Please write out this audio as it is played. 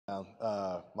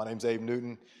My name's Abe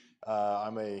Newton.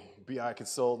 I'm a BI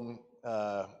consultant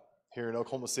here in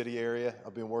Oklahoma City area.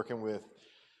 I've been working with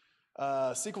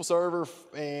SQL Server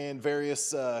and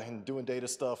various and doing data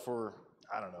stuff for,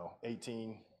 I don't know,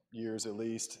 18 years at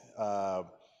least. I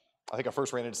think I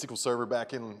first ran into SQL Server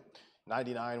back in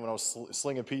 '99 when I was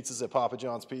slinging pizzas at Papa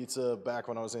John's Pizza. Back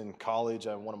when I was in college,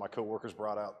 one of my coworkers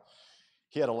brought out,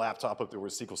 he had a laptop up there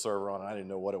with SQL Server on, and I didn't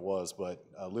know what it was, but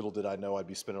little did I know I'd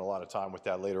be spending a lot of time with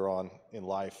that later on in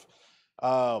life.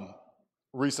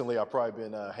 Recently, I've probably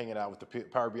been hanging out with the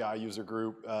PowerBI user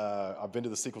group. I've been to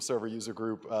the SQL Server user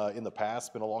group in the past.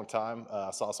 It's been a long time.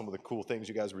 I saw some of the cool things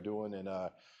you guys were doing and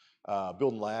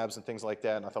building labs and things like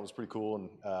that, and I thought it was pretty cool. And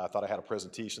I thought I had a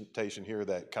presentation here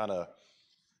that kind of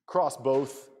crossed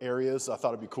both areas. I thought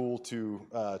it'd be cool to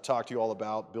talk to you all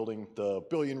about building the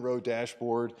billion row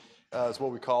dashboard. Is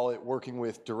what we call it, working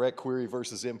with direct query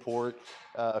versus import.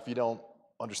 If you don't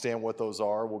understand what those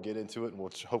are, we'll get into it and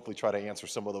we'll hopefully try to answer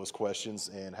some of those questions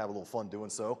and have a little fun doing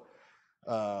so.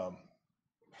 Let's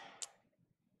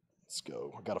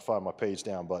go. I got to find my page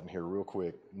down button here real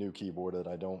quick. New keyboard that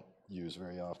I don't use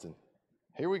very often.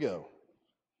 Here we go.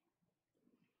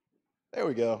 There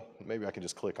we go. Maybe I can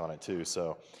just click on it too.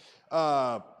 So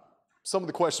some of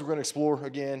the questions we're going to explore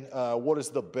again. What is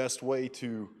the best way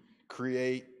to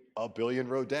create a billion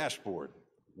row dashboard?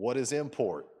 What is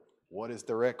import? What is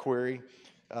direct query?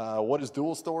 What is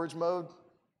dual storage mode?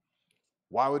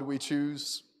 Why would we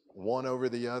choose one over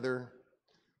the other?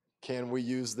 Can we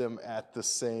use them at the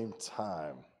same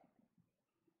time?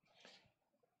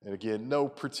 And again, no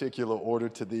particular order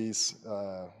to these.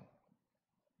 Let's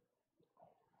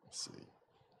see.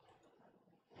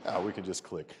 We can just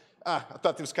click. I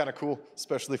thought this was kind of cool,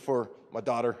 especially for my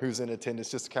daughter who's in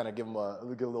attendance, just to kind of give them a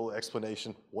little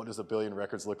explanation. What does a billion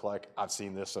records look like? I've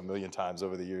seen this a million times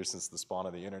over the years since the spawn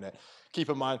of the internet. Keep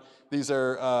in mind, these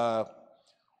are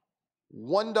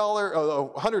 $1,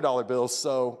 $100 bills,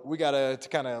 so we got to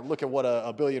kind of look at what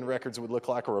a billion records would look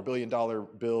like, or $1 billion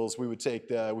bills. We would take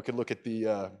we could look at the,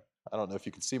 I don't know if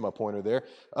you can see my pointer there.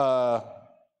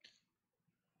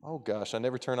 Oh gosh, I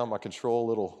never turn on my control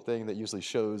little thing that usually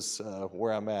shows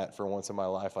where I'm at for once in my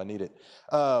life. I need it.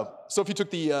 So if you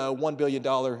took the $1 billion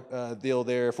deal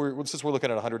there, since we're looking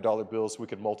at $100 bills, we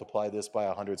could multiply this by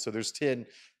 100. So there's 10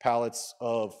 pallets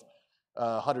of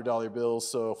 $100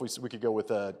 bills. So if we could go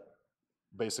with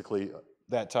basically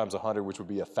that times 100, which would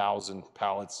be 1,000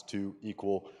 pallets to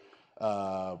equal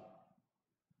 $1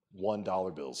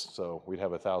 bills. So we'd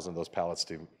have 1,000 of those pallets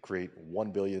to create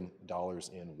 $1 billion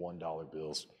in $1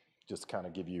 bills. Just to kind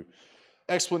of give you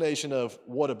explanation of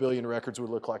what a billion records would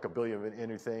look like, a billion of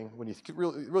anything. When you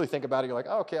really think about it, you're like,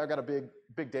 oh, okay, I've got a big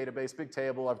database, big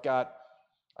table.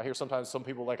 I hear sometimes some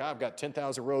people like, I've got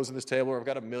 10,000 rows in this table, or I've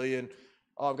got 1 million.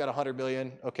 Oh, I've got 100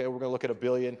 million. Okay, we're gonna look at a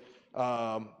billion.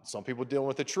 Some people dealing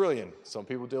with 1 trillion. Some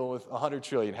people dealing with 100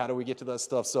 trillion. How do we get to that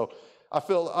stuff? So I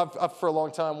feel I've for a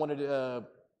long time wanted to,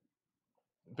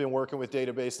 been working with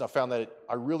database, and I found that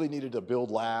I really needed to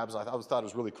build labs. I always thought it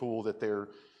was really cool that they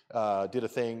did a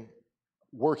thing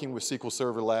working with SQL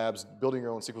Server labs, building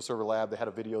your own SQL Server lab. They had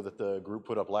a video that the group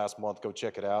put up last month. Go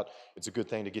check it out. It's a good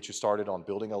thing to get you started on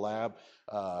building a lab.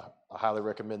 I highly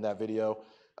recommend that video.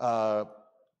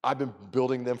 I've been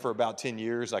building them for about 10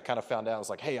 years. I kind of found out, I was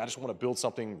like, hey, I just want to build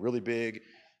something really big,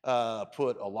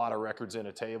 put a lot of records in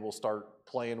a table, start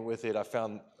playing with it. I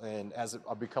found, and as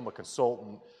I've become a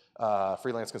consultant,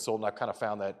 freelance consultant, I've kind of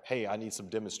found that, hey, I need some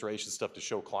demonstration stuff to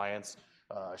show clients,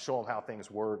 show them how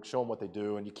things work, show them what they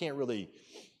do, and you can't really,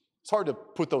 it's hard to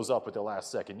put those up at the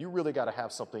last second. You really got to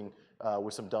have something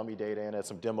with some dummy data in it,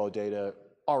 some demo data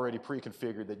already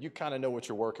pre-configured that you kind of know what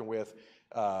you're working with,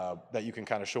 that you can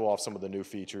kind of show off some of the new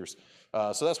features.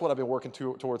 So that's what I've been working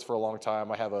towards for a long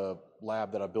time. I have a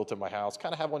lab that I built in my house,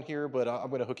 kind of have one here, but I'm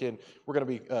going to hook in. We're going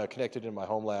to be connected in my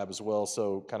home lab as well,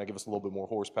 so kind of give us a little bit more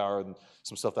horsepower and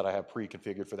some stuff that I have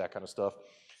pre-configured for that kind of stuff.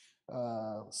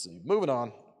 Let's see, moving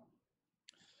on.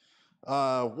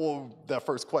 Well, that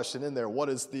first question in there, what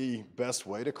is the best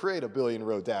way to create a billion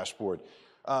row dashboard?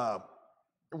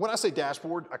 When I say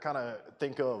dashboard, I kind of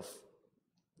think of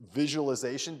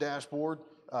visualization dashboard.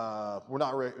 We're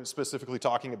not specifically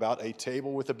talking about a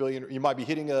table with 1 billion. You might be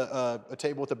hitting a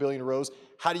table with 1 billion rows.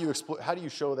 How do you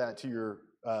show that to your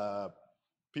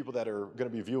people that are going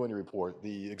to be viewing your report,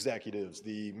 the executives,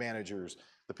 the managers,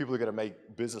 the people who are going to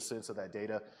make business sense of that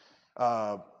data?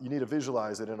 You need to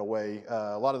visualize it in a way.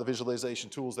 A lot of the visualization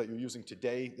tools that you're using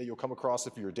today that you'll come across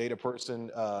if you're a data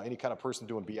person, any kind of person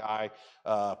doing BI.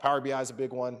 Power BI is a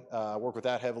big one. I work with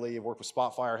that heavily. I work with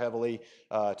Spotfire heavily.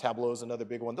 Tableau is another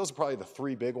big one. Those are probably the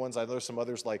three big ones. I know there's some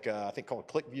others like I think called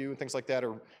ClickView and things like that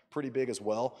are pretty big as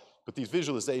well. But these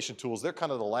visualization tools, they're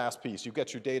kind of the last piece. You've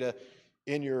got your data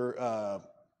in your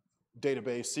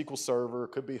database, SQL Server,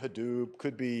 could be Hadoop,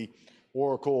 could be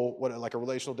Oracle, like a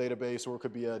relational database, or it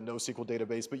could be a NoSQL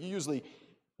database. But you usually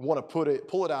want to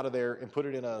pull it out of there and put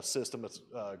it in a system that's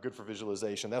good for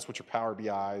visualization. That's what your Power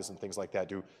BIs and things like that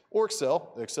do. Or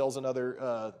Excel. Excel's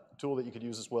another tool that you could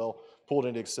use as well. Pull it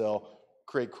into Excel,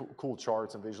 create cool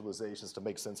charts and visualizations to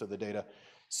make sense of the data.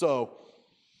 So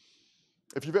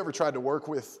if you've ever tried to work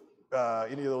with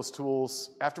any of those tools,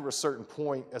 after a certain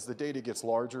point, as the data gets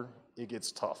larger, it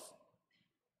gets tough.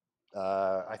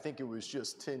 I think it was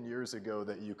just 10 years ago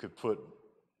that you could put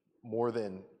more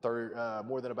than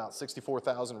about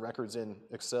 64,000 records in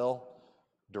Excel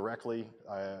directly.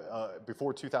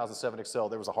 Before 2007 Excel,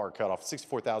 there was a hard cutoff.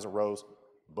 64,000 rows,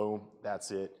 boom,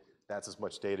 that's it. That's as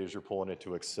much data as you're pulling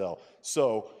into Excel.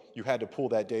 So you had to pull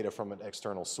that data from an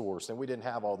external source. And we didn't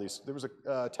have all these. There was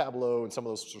a Tableau, and some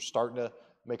of those were starting to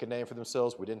make a name for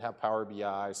themselves. We didn't have Power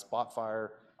BI, Spotfire.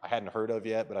 I hadn't heard of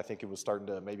yet, but I think it was starting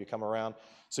to maybe come around.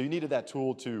 So you needed that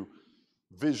tool to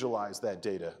visualize that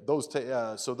data.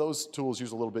 So those tools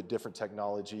use a little bit different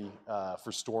technology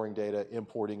for storing data,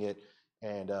 importing it,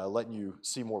 and letting you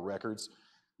see more records.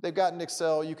 They've got in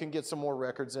Excel, you can get some more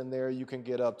records in there. You can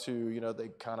get up to, they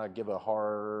kind of give a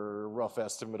rough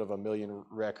estimate of 1 million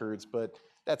records, but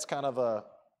that's kind of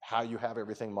how you have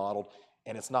everything modeled,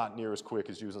 and it's not near as quick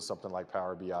as using something like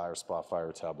Power BI or Spotfire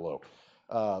or Tableau.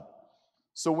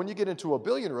 So when you get into 1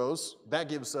 billion rows, that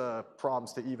gives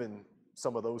problems to even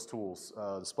some of those tools,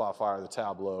 the Spotfire, the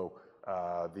Tableau,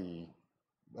 the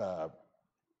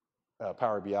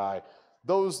Power BI.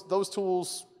 Those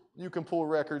tools, you can pull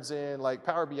records in. Like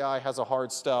Power BI has a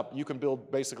hard stop. You can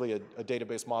build basically a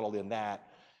database model in that.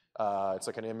 It's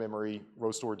like an in-memory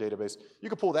row store database. You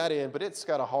can pull that in, but it's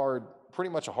got pretty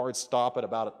much a hard stop at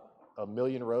about 1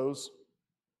 million rows.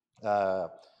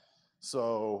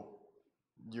 So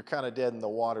you're kind of dead in the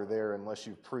water there unless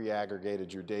you've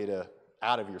pre-aggregated your data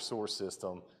out of your source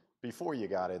system before you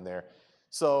got in there.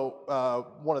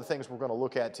 So one of the things we're going to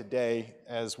look at today,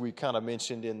 as we kind of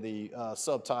mentioned in the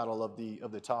subtitle of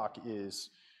the talk,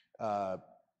 is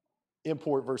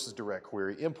import versus direct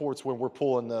query. Import's when we're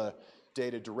pulling the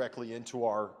data directly into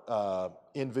our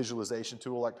in-visualization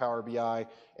tool like Power BI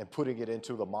and putting it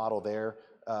into the model there,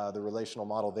 the relational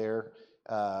model there.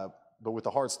 But with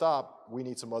the hard stop, we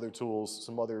need some other tools,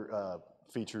 some other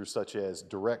features such as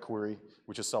direct query,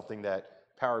 which is something that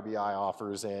Power BI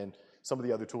offers, and some of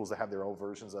the other tools that have their own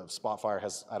versions of. Spotfire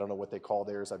has, I don't know what they call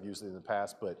theirs, I've used it in the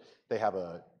past, but they have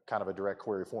a kind of a direct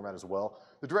query format as well.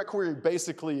 The direct query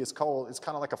basically it's kind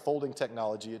of like a folding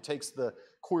technology. It takes the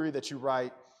query that you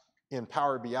write in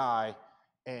Power BI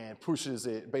and pushes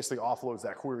it, basically offloads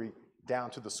that query down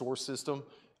to the source system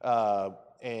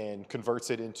and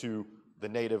converts it into the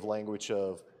native language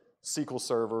of SQL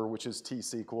Server, which is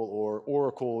T-SQL, or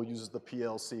Oracle uses the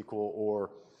PL SQL, or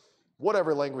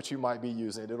whatever language you might be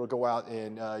using. It'll go out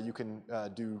and you can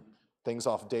do things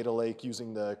off Data Lake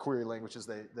using the query languages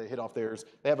they hit off theirs.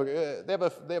 They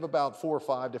have about 4 or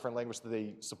 5 different languages that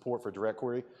they support for direct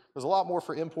query. There's a lot more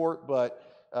for import, but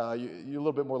you're a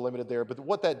little bit more limited there. But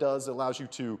what that does, it allows you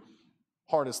to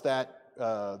harness that,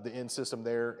 the end system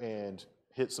there, and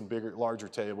hit some larger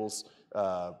tables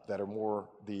that are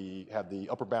have the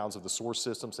upper bounds of the source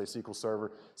system, say SQL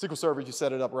Server. SQL Server, if you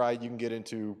set it up right, you can get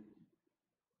into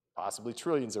possibly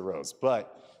trillions of rows.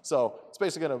 So it's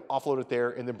basically going to offload it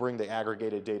there and then bring the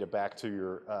aggregated data back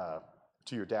to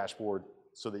your dashboard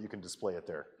so that you can display it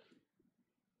there.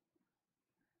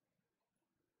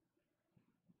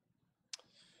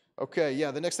 Okay,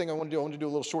 yeah, the next thing I want to do a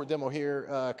little short demo here,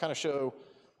 kind of show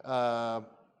Power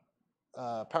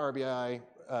BI,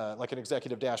 like an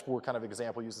executive dashboard kind of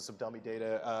example using some dummy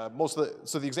data.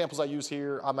 So the examples I use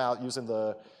here, I'm out using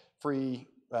the free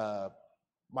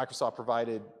Microsoft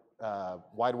provided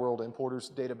Wide World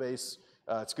Importers database.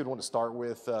 It's a good one to start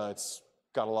with. It's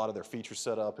got a lot of their features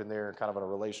set up in there, kind of in a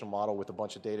relational model with a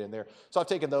bunch of data in there. So I've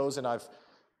taken those and I've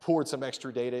poured some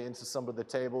extra data into some of the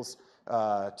tables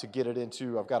to get it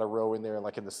into. I've got a row in there,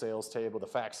 like in the sales table, the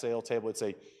fact sale table. It's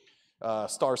a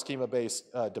star schema-based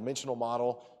dimensional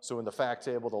model. So in the fact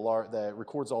table that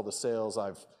records all the sales,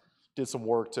 I've did some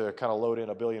work to kind of load in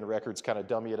 1 billion records, kind of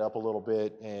dummy it up a little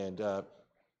bit, and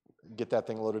get that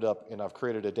thing loaded up. And I've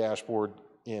created a dashboard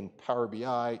in Power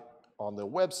BI on the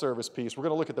web service piece. We're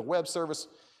going to look at the web service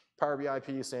Power BI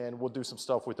piece, and we'll do some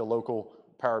stuff with the local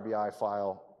Power BI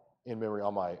file in memory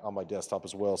on my desktop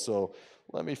as well. So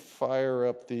let me fire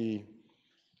up let me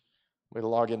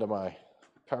log into my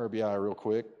Power BI real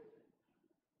quick.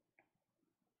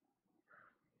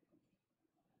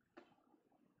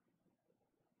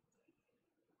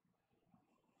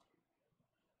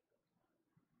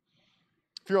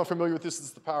 If you're unfamiliar with this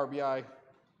is the Power BI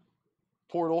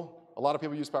portal. A lot of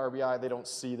people use Power BI. They don't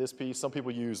see this piece. Some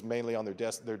people use mainly on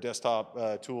their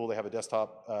desktop tool. They have a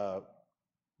desktop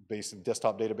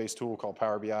database tool called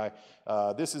Power BI.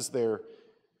 This is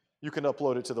you can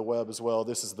upload it to the web as well.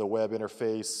 This is the web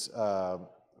interface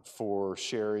for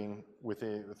sharing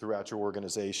throughout your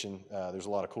organization. There's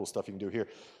a lot of cool stuff you can do here.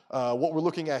 What we're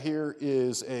looking at here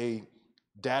is a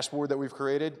dashboard that we've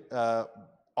created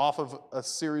off of a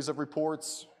series of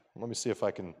reports. Let me see if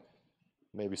I can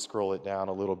maybe scroll it down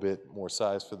a little bit more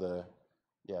size for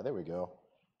yeah, there we go.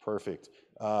 Perfect.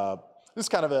 This is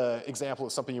kind of an example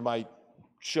of something you might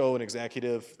show an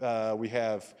executive. We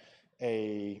have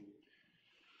a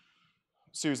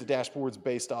series of dashboards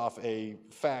based off a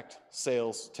fact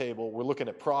sales table. We're looking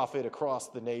at profit across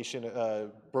the nation,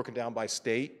 broken down by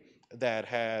state, that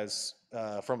has,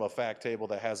 from a fact table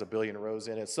that has 1 billion rows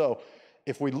in it. So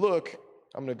if we look,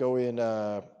 I'm going to go in,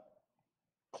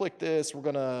 click this. We're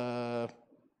going to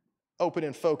open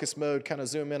in focus mode, kind of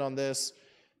zoom in on this.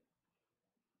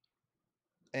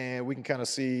 And we can kind of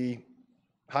see,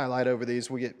 highlight over these.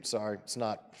 Sorry, it's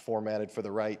not formatted for the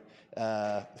right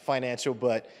financial,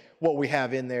 but what we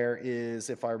have in there is,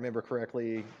 if I remember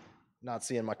correctly, not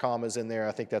seeing my commas in there,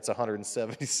 I think that's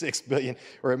 176 billion,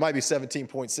 or it might be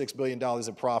 $17.6 billion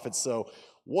in profits. So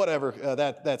whatever,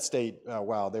 that state,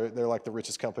 wow, they're like the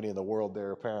richest company in the world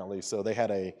there apparently. So they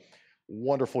had a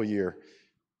wonderful year.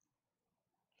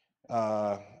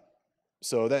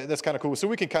 So that's kind of cool. So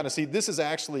we can kind of see, this is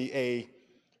actually a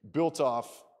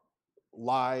built-off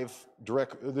live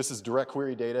this is direct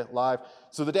query data live.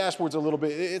 So the dashboard's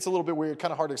it's a little bit weird,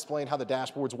 kind of hard to explain how the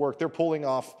dashboards work. They're pulling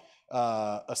off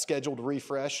a scheduled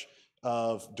refresh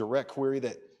of direct query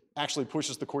that actually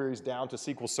pushes the queries down to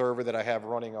SQL Server that I have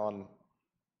running on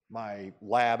my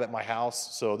lab at my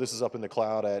house. So this is up in the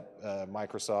cloud at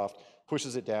Microsoft,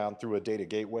 pushes it down through a data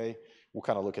gateway. We'll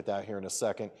kind of look at that here in a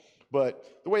second.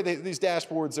 But the way these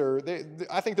dashboards are,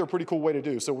 I think they're a pretty cool way to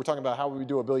do. So we're talking about how we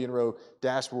do a 1 billion row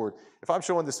dashboard. If I'm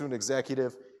showing this to an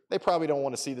executive, they probably don't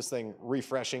want to see this thing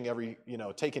refreshing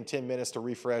taking 10 minutes to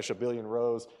refresh 1 billion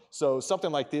rows. So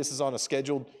something like this is on a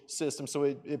scheduled system. So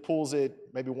it pulls it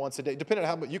maybe once a day. Depending on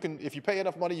how much if you pay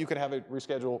enough money, you can have it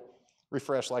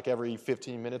refresh like every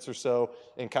 15 minutes or so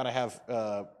and kind of have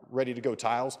ready to go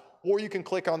tiles. Or you can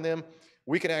click on them.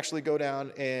 We can actually go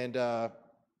down and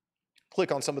click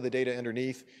on some of the data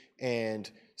underneath and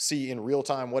see in real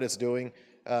time what it's doing.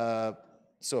 So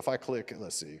if I click,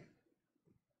 let's see.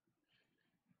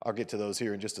 I'll get to those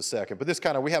here in just a second.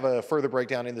 But we have a further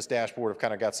breakdown in this dashboard. I've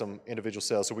kind of got some individual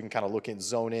cells so we can kind of look and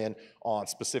zone in on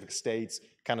specific states,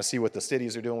 kind of see what the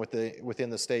cities are doing within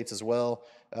the states as well.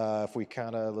 If we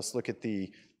let's look at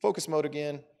the focus mode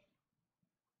again.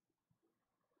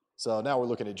 So now we're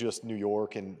looking at just New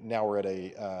York, and now we're at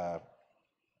a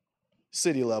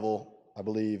city level, I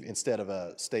believe, instead of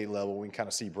a state level. We can kind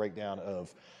of see breakdown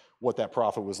of what that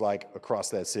profit was like across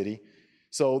that city.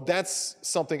 So that's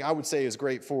something I would say is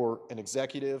great for an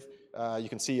executive. You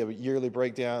can see a yearly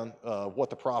breakdown of what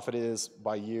the profit is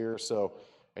by year. So,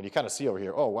 and you kind of see over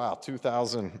here, oh wow,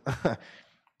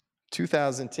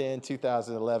 2010,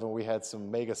 2011, we had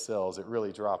some mega sales. It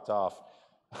really dropped off.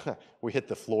 We hit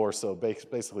the floor. So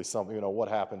basically something, what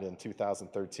happened in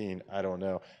 2013, I don't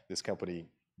know. This company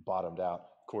bottomed out.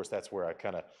 Of course, that's where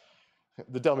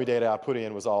the dummy data I put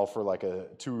in was all for like a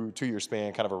two-year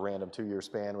span, kind of a random 2-year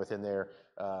span within there.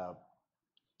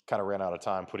 Kind of ran out of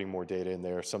time putting more data in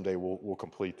there. Someday we'll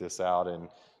complete this out and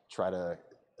try to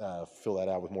fill that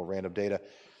out with more random data.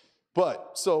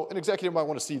 But, so an executive might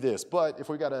want to see this, but if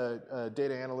we got a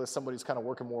data analyst, somebody's kind of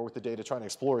working more with the data, trying to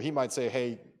explore, he might say,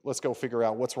 hey, let's go figure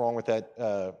out what's wrong with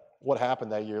that, what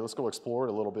happened that year. Let's go explore it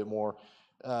a little bit more.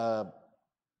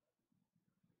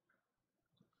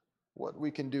 What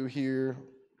we can do here,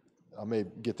 I may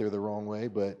get there the wrong way,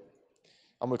 but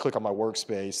I'm going to click on my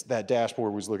workspace. That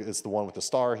dashboard it's the one with the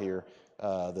star here,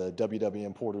 the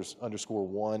WWM Porters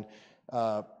 _1.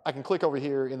 I can click over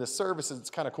here in the services. It's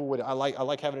kind of cool. I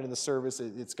like having it in the service.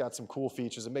 It's got some cool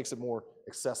features. It makes it more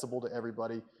accessible to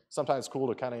everybody. Sometimes it's cool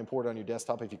to kind of import it on your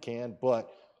desktop if you can,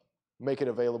 but make it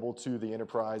available to the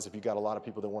enterprise if you've got a lot of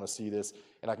people that want to see this.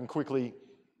 And I can quickly,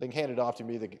 they can hand it off to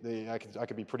me. I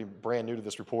could be pretty brand new to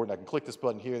this report, and I can click this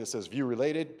button here that says View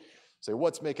Related. Say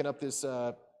what's making up this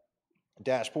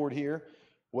dashboard here.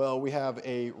 Well, we have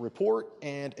a report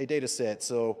and a data set.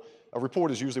 So a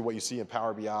report is usually what you see in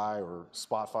Power BI or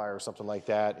Spotfire or something like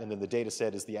that. And then the data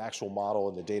set is the actual model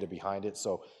and the data behind it.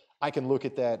 So I can look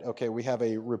at that. Okay, we have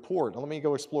a report. Let me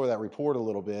go explore that report a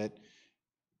little bit.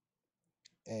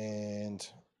 And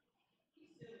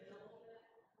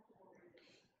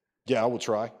yeah, I will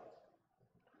try.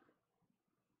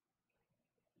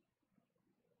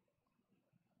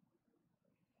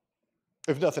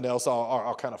 If nothing else,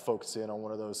 I'll kind of focus in on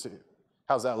one of those.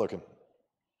 How's that looking?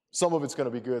 Some of it's going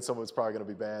to be good. Some of it's probably going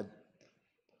to be bad.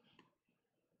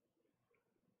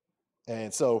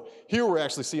 And so here we're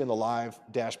actually seeing the live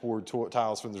dashboard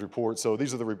tiles from the report. So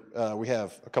these are we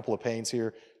have a couple of panes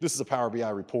here. This is a Power BI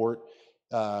report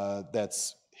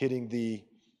that's hitting the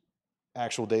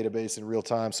actual database in real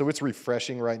time. So it's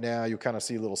refreshing right now. You kind of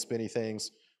see little spinny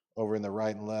things over in the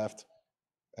right and left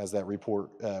as that report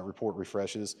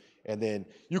refreshes. And then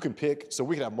you can pick, so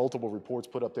we can have multiple reports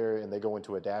put up there and they go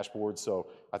into a dashboard. So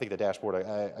I think the dashboard,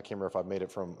 I can't remember if I've made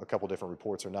it from a couple different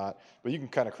reports or not, but you can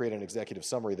kind of create an executive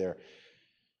summary there.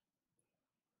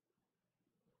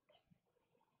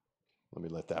 Let me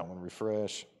let that one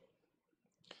refresh.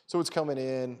 So it's coming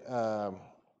in.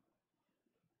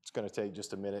 It's going to take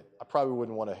just a minute. I probably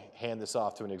wouldn't want to hand this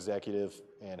off to an executive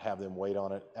and have them wait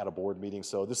on it at a board meeting.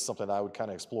 So this is something I would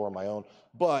kind of explore on my own.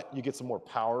 But you get some more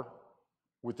power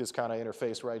with this kind of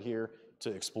interface right here to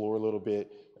explore a little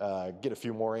bit, get a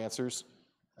few more answers.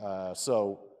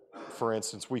 So for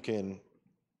instance, we can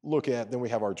look at, then we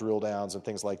have our drill downs and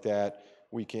things like that.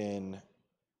 We can,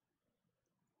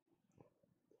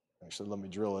 actually let me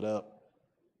drill it up.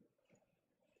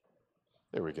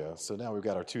 There we go. So now we've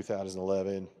got our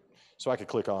 2011. So I could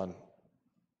click on,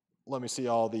 let me see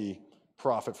all the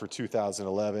profit for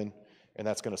 2011, and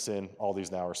that's going to send all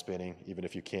these now are spinning, even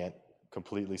if you can't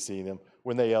completely see them.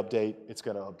 When they update, it's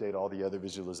going to update all the other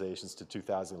visualizations to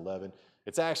 2011.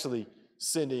 It's actually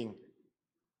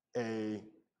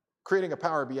creating a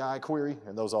Power BI query,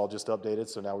 and those all just updated.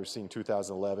 So now we've seen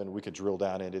 2011. We could drill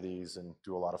down into these and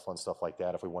do a lot of fun stuff like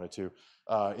that if we wanted to.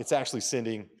 It's actually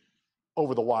sending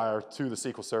over the wire to the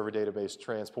SQL Server database,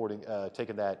 transporting,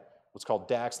 taking that, what's called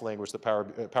DAX language that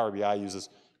Power BI uses,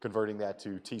 converting that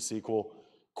to T-SQL,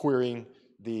 querying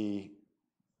the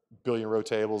billion row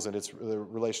tables and the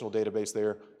relational database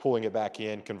there, pulling it back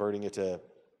in, converting it to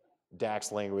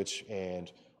DAX language,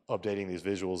 and updating these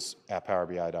visuals at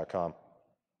PowerBI.com.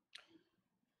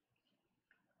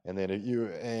 And then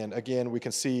and again, we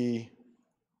can see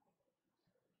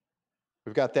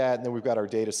we've got that, and then we've got our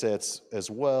data sets as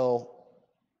well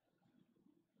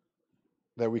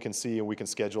that we can see, and we can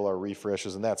schedule our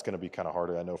refreshes, and that's going to be kind of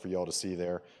harder, I know, for y'all to see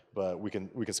there, but we can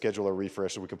schedule our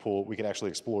refreshes. We can actually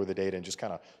explore the data and just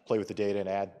kind of play with the data and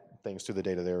add things to the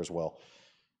data there as well.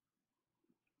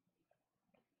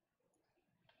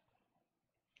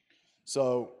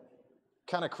 So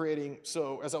kind of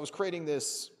as I was creating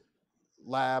this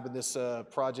lab and this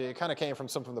project, it kind of came from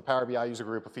something from the Power BI user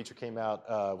group. A feature came out,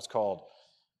 it was called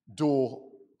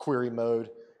dual query mode,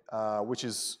 which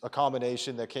is a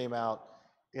combination that came out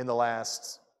in the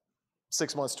last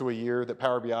 6 months to a year that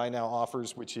Power BI now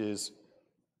offers, which is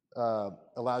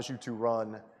allows you to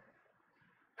run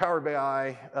Power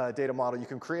BI data model. You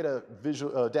can create a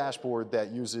visual dashboard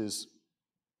that uses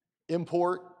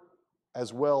import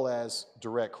as well as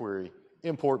direct query.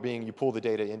 Import being you pull the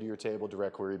data into your table,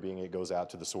 direct query being it goes out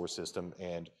to the source system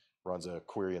and runs a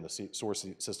query in the source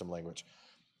system language.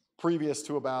 Previous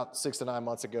to about 6 to 9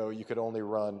 months ago, you could only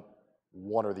run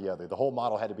one or the other. The whole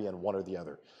model had to be in one or the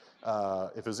other.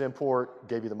 If it was import,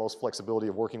 gave you the most flexibility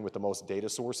of working with the most data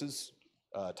sources,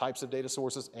 types of data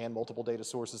sources and multiple data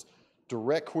sources.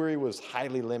 Direct query was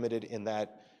highly limited in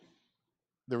that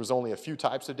there was only a few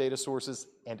types of data sources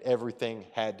and everything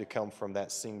had to come from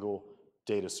that single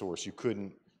data source. You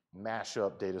couldn't mash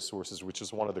up data sources, which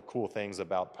is one of the cool things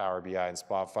about Power BI and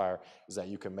Spotfire, is that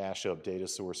you can mash up data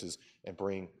sources and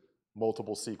bring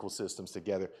multiple SQL systems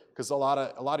together. Because a lot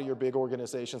of your big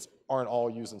organizations aren't all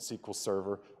using SQL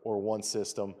Server or one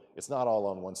system. It's not all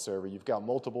on one server. You've got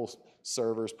multiple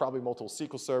servers, probably multiple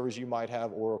SQL servers. You might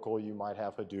have Oracle, you might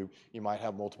have Hadoop, you might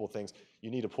have multiple things.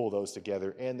 You need to pull those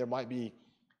together. And there might be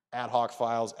ad hoc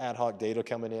files, ad hoc data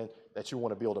coming in that you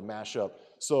want to be able to mash up.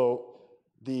 So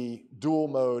the dual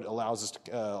mode allows us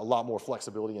a lot more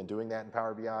flexibility in doing that in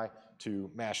Power BI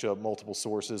to mash up multiple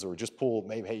sources, or just pull,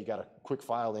 maybe, hey, you got a quick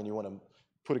file in you want to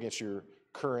put against your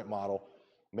current model.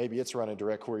 Maybe it's running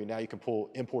direct query. Now you can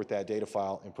import that data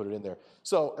file and put it in there.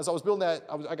 So as I was building that,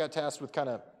 I got tasked with kind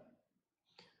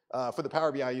of, for the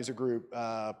Power BI user group,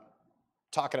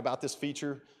 talking about this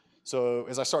feature. So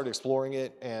as I started exploring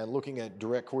it and looking at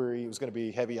direct query, it was going to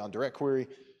be heavy on direct query.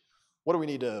 what do we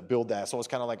need to build that? So it's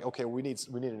kind of like, okay, we need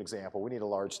an example. We need a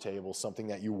large table, something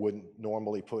that you wouldn't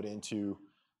normally put into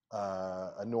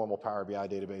a normal Power BI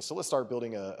database. So let's start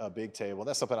building a big table.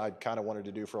 That's something I kind of wanted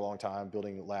to do for a long time,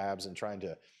 building labs and trying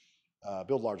to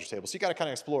build larger tables. So you got to kind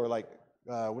of explore, like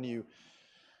when you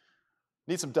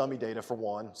need some dummy data for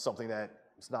one, something that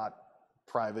is not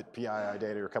private PII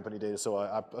data or company data. So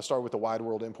I started with the Wide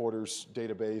World Importers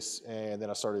database, and then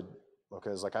I started, okay,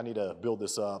 I was like, I need to build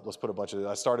this up. Let's put a bunch of it.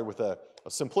 I started with a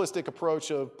simplistic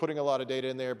approach of putting a lot of data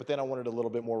in there, but then I wanted a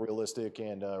little bit more realistic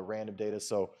and random data.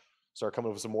 So started coming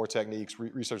up with some more techniques,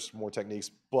 research some more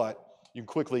techniques, but you can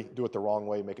quickly do it the wrong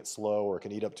way, make it slow, or it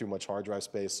can eat up too much hard drive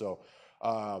space. So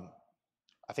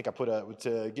I think I put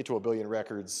to get to 1 billion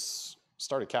records,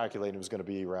 started calculating it was going to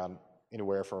be around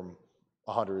anywhere from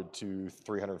 100 to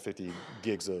 350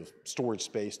 gigs of storage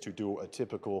space to do a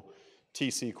typical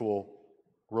T-SQL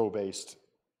row-based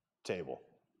table.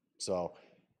 So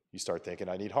you start thinking,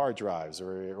 I need hard drives,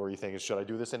 or you think, should I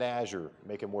do this in Azure?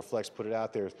 Make it more flex, put it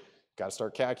out there. Got to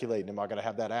start calculating. Am I going to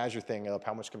have that Azure thing up?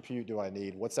 How much compute do I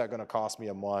need? What's that going to cost me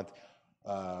a month?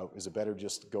 Is it better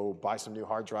just go buy some new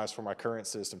hard drives for my current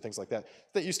system? Things like that.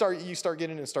 That you start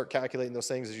getting and start calculating those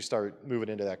things as you start moving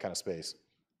into that kind of space,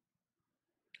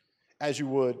 as you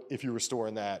would if you were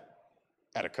storing that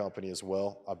at a company as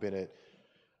well.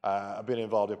 I've been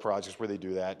involved in projects where they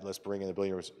do that. Let's bring in the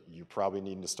billionaires. You're probably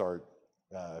needing to start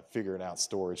figuring out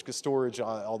storage, because storage,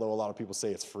 although a lot of people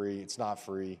say it's free, it's not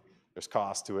free. There's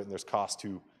cost to it, and there's cost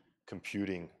to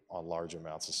computing on large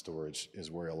amounts of storage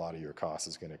is where a lot of your cost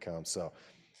is going to come. So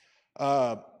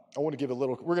I want to give a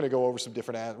little, we're going to go over some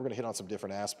different, we're going to hit on some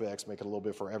different aspects, make it a little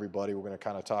bit for everybody. We're going to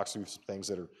kind of talk through some things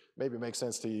that are maybe make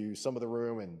sense to you, some of the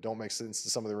room, and don't make sense to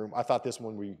some of the room. I thought this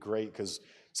one would be great because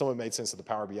some of it made sense to the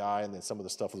Power BI, and then some of the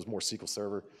stuff was more SQL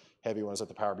Server heavy ones at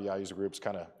the Power BI user groups.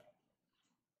 Kind of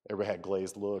everybody had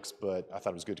glazed looks, but I thought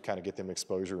it was good to kind of get them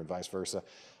exposure and vice versa.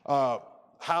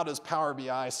 How does Power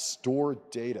BI store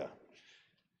data?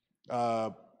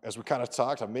 As we kind of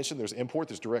talked, I mentioned there's import,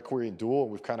 there's direct query, and dual,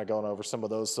 and we've kind of gone over some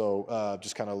of those. So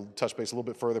just kind of touch base a little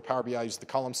bit further. Power BI uses the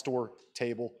column store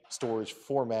table storage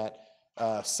format,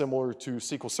 similar to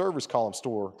SQL Server's column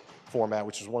store format,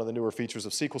 which is one of the newer features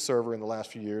of SQL Server in the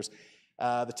last few years.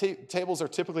 The tables are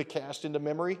typically cached into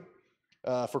memory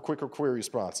for quicker query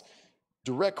response.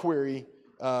 Direct query,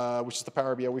 which is the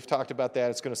Power BI, we've talked about that.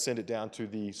 It's going to send it down to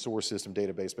the source system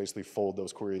database, basically fold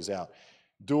those queries out.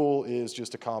 Dual is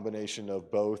just a combination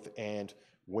of both, and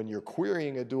when you're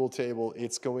querying a dual table,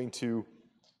 it's going to,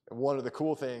 one of the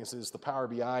cool things is the Power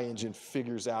BI engine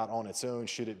figures out on its own,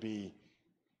 should it be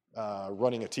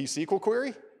running a T-SQL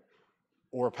query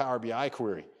or a Power BI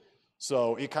query.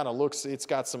 So it kind of looks, it's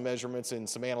got some measurements and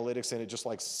some analytics in it, just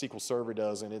like SQL Server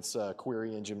does in its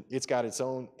query engine. It's got its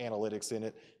own analytics in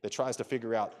it that tries to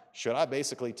figure out, should I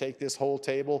basically take this whole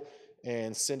table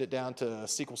and send it down to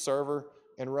SQL Server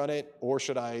and run it, or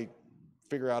should I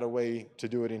figure out a way to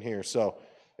do it in here? So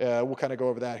we'll kind of go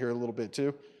over that here a little bit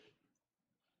too.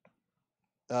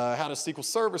 How does SQL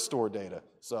Server store data?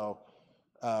 So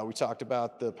we talked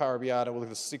about the Power BI, and we'll look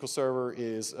at the SQL Server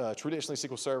is, traditionally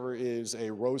SQL Server is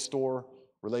a row store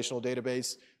relational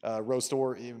database. Row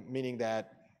store meaning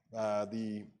that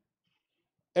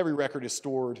every record is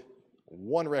stored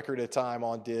one record at a time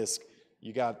on disk.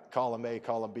 You got column A,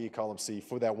 column B, column C.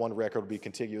 For that one record will be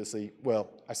contiguously, well,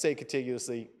 I say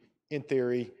contiguously, in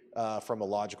theory, from a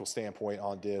logical standpoint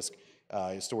on disk,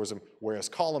 it stores them. Whereas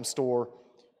column store,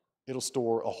 it'll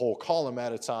store a whole column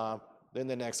at a time, then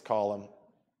the next column,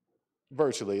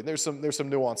 virtually. And there's some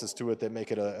nuances to it that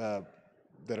make it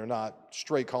that are not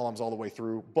straight columns all the way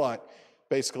through, but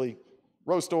basically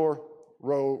row store,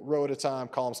 row at a time.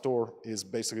 Column store is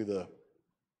basically the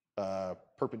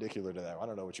perpendicular to that. I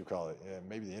don't know what you call it.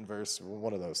 Maybe the inverse,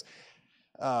 one of those.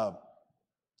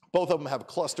 Both of them have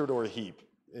clustered or a heap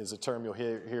is a term you'll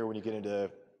hear when you get into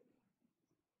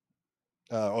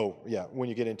when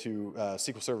you get into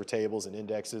SQL Server tables and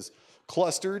indexes.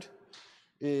 Clustered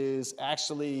is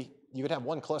actually, you would have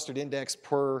one clustered index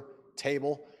per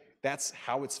table. That's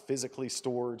how it's physically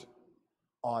stored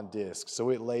on disk. So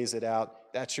it lays it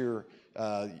out. That's your,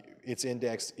 it's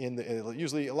indexed in the,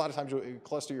 usually a lot of times you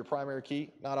cluster your primary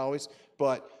key, not always,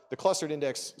 but the clustered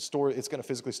index it's going to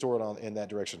physically store it in that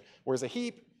direction. Whereas a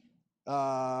heap,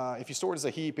 if you store it as a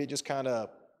heap, it just kind of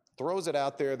throws it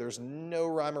out there. There's no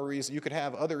rhyme or reason. You could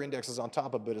have other indexes on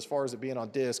top of it, but as far as it being on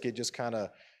disk, it just kind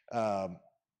of,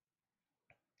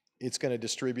 it's going to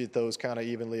distribute those kind of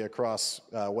evenly across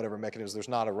whatever mechanism. There's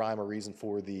not a rhyme or reason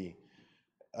for the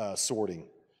sorting.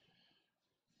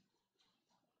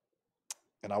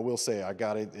 And I will say, I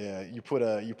got it. You put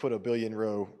a billion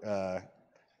row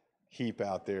heap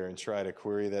out there and try to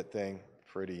query that thing,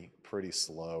 pretty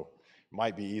slow.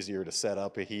 Might be easier to set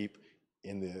up a heap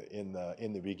in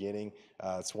the beginning.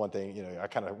 It's one thing, you know, I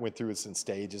kind of went through it in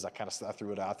stages. I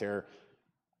threw it out there,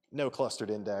 no clustered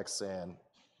index, and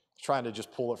trying to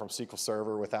just pull it from SQL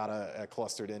Server without a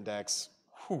clustered index.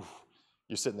 Whew,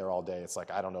 you're sitting there all day. It's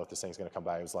like, I don't know if this thing's going to come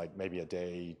back. It was like maybe a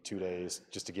day, 2 days,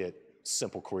 just to get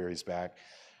simple queries back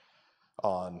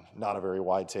on not a very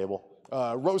wide table.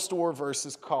 Row store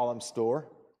versus column store.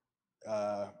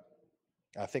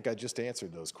 I think I just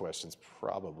answered those questions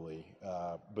probably,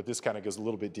 but this kind of goes a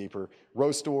little bit deeper.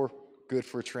 Row store, good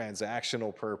for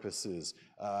transactional purposes,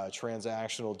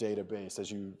 transactional database.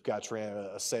 As you got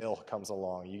a sale comes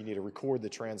along, you need to record the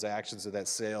transactions of that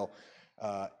sale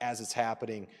as it's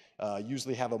happening.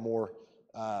 Usually have a more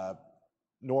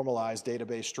normalized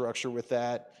database structure with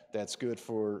that. That's good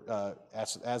for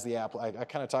as the app. I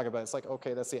kind of talk about it's like,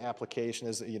 okay, that's the application,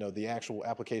 is, you know, the actual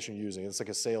application you're using. It's like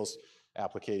a sales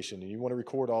application, and you want to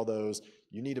record all those.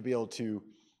 You need to be able to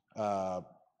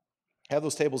have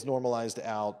those tables normalized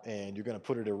out, and you're going to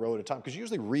put it a row at a time, because you're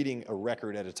usually reading a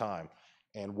record at a time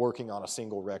and working on a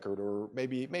single record, or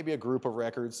maybe a group of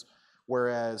records.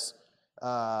 Whereas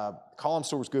column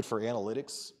store is good for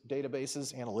analytics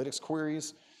databases, analytics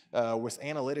queries. With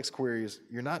analytics queries,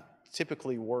 you're not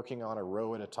typically working on a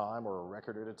row at a time or a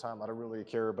record at a time. I don't really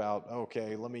care about,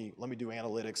 okay, let me do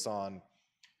analytics on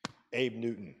Abe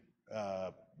Newton,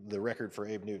 the record for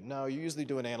Abe Newton. No, you're usually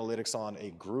doing analytics on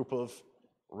a group of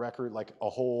record, like a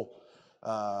whole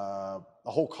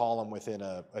column within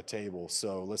a table.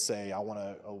 So let's say I want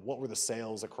to, what were the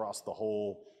sales across the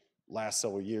whole last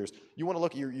several years? You want to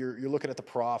look, you're looking at the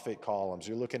profit columns,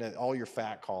 you're looking at all your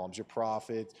fact columns, your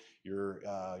profit, your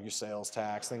sales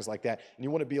tax, things like that. And you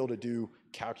want to be able to do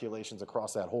calculations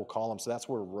across that whole column. So that's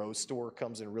where row store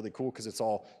comes in really cool, because it's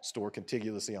all stored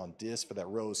contiguously on disk for that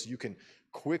row. So you can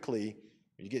quickly,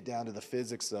 when you get down to the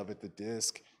physics of it, the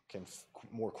disk can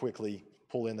more quickly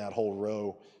pull in that whole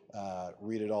row,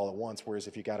 read it all at once. Whereas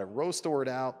if you got it row stored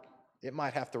out, it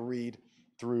might have to read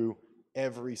through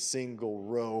every single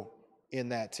row in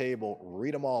that table,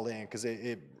 read them all in, because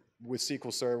with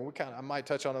SQL Server, I might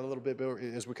touch on it a little bit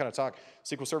as we kind of talk.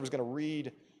 SQL Server is going to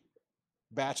read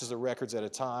batches of records at a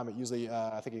time. It usually,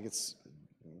 I think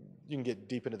you can get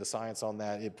deep into the science on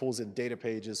that. It pulls in data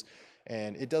pages,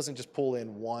 and it doesn't just pull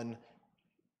in one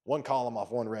column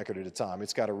off one record at a time.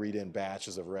 It's got to read in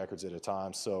batches of records at a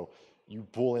time. So you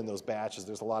pull in those batches.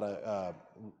 There's a lot of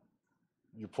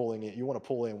you're pulling it. You want to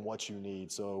pull in what you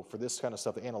need. So for this kind of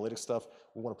stuff, the analytics stuff,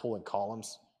 we want to pull in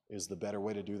columns is the better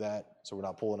way to do that. So we're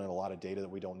not pulling in a lot of data that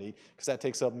we don't need, because that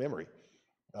takes up memory.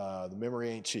 The memory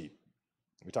ain't cheap.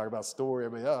 We talk about storage.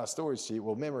 Everybody, storage cheap.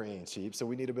 Well, memory ain't cheap. So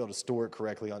we need to be able to store it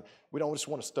correctly. We don't just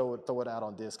want to throw it out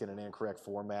on disk in an incorrect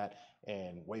format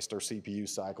and waste our CPU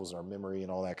cycles and our memory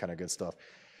and all that kind of good stuff.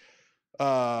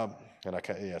 So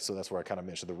that's where I kind of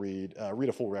mentioned the read. Read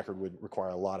a full record would require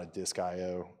a lot of disk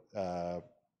I/O.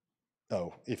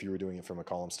 If you were doing it from a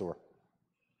column store.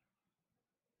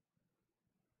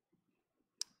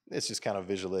 It's just kind of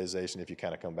visualization. If you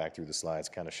kind of come back through the slides,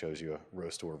 kind of shows you a row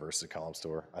store versus a column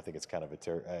store. I think it's kind of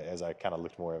as I kind of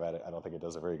looked more at it, I don't think it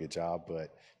does a very good job,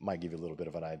 but might give you a little bit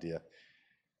of an idea.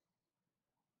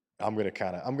 I'm gonna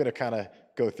kind of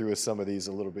go through some of these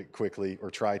a little bit quickly,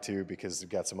 or try to, because we've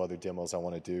got some other demos I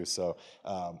want to do. So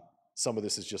some of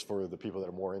this is just for the people that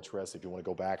are more interested. If you want to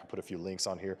go back and put a few links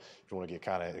on here, if you want to get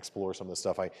kind of explore some of the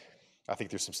stuff, I think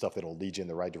there's some stuff that'll lead you in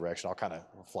the right direction. I'll kind of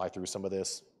fly through some of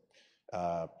this.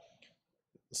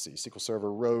 Let's see, SQL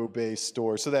Server row-based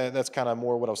storage. So that's kind of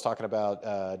more what I was talking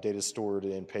about, data stored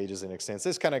in pages and extents.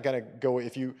 This kind of go,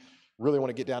 if you really want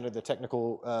to get down to the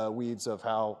technical weeds of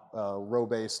how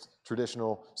row-based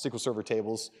traditional SQL Server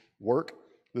tables work,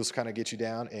 this kind of get you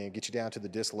down to the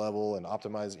disk level and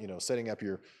optimize, setting up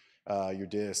your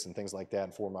disks and things like that,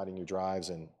 and formatting your drives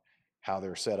and how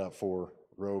they're set up for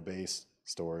row-based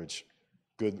storage.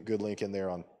 Good link in there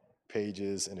on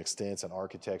pages and extents and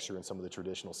architecture and some of the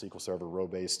traditional SQL Server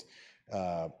row-based,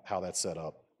 how that's set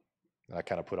up. And I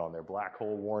kind of put on there black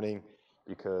hole warning,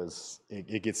 because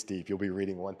it gets deep. You'll be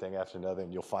reading one thing after another,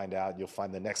 and you'll find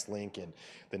the next link and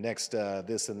the next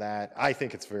this and that. I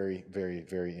think it's very, very,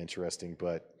 very interesting,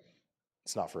 but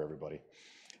it's not for everybody.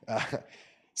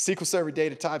 SQL Server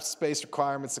data types, space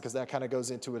requirements, because that kind of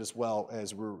goes into it as well,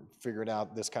 as we're figuring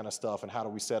out this kind of stuff, and how do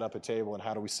we set up a table, and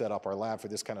how do we set up our lab for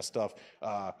this kind of stuff.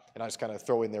 And I just kind of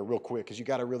throw in there real quick, because you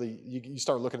got to really, you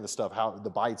start looking at the stuff, how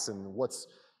the bytes and what's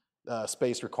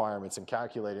space requirements and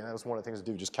calculating. That was one of the things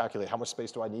to do, just calculate how much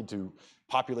space do I need to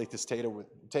populate this table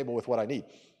with what I need.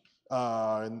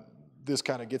 And this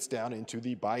kind of gets down into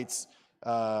the bytes.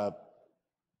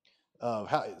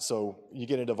 So you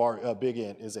get into big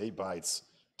int is 8 bytes.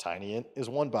 Tiny int is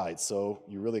 1 byte. So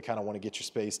you really kind of want to get your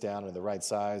space down in the right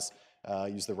size.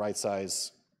 Use the right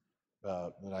size.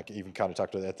 And I can even kind of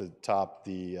talk to at the top,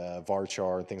 the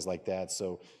varchar and things like that.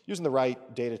 So using the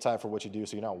right data type for what you do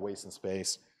so you're not wasting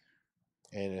space.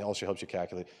 And it also helps you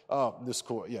calculate. Oh, this is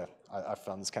cool. Yeah, I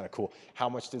found this kind of cool. How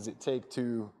much does it take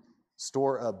to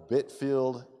store a bit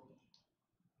field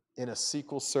in a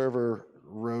SQL Server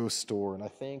row store? And I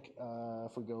think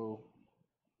if we go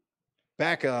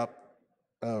back up,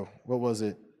 oh, what was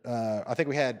it? I think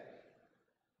we had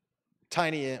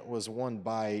tiny int was 1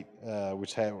 byte,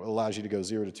 which allows you to go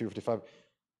 0 to 255.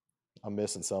 I'm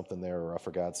missing something there, or I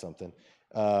forgot something.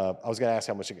 I was going to ask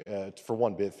how much for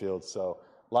 1 bit field. So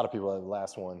a lot of people, the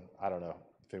last one, I don't know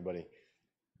if anybody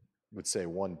would say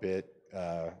 1 bit.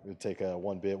 It would take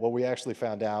 1 bit. Well, we actually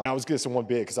found out. I was guessing 1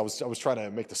 bit because I was trying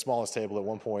to make the smallest table at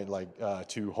one point, like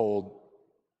to hold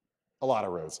a lot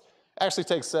of rows. Actually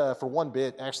takes for 1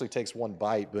 bit. Actually takes 1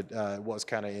 byte, but it was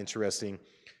kind of interesting.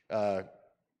 The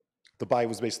byte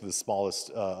was basically the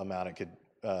smallest amount it could,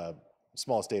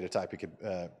 smallest data type it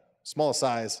could, smallest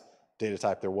size data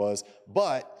type there was.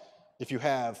 But if you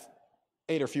have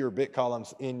 8 or fewer bit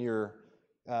columns in your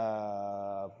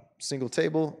single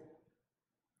table,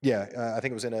 yeah, I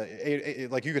think it was in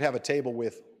like you could have a table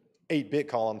with 8 bit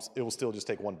columns. It will still just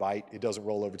take 1 byte. It doesn't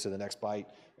roll over to the next byte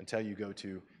until you go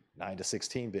to 9 to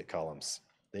 16 bit columns.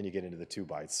 Then you get into the 2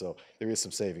 bytes. So there is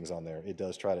some savings on there. It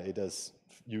does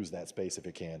use that space if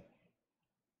it can.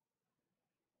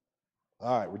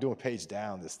 All right, we're doing page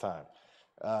down this time.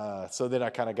 So then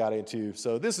I kind of got into,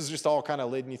 so this is just all kind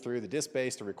of leading you through the disk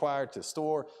space required to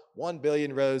store 1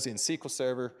 billion rows in SQL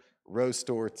Server row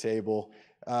store table.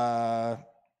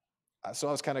 So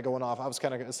I was kind of going off,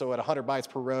 so at 100 bytes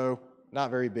per row, not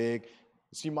very big.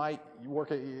 So I've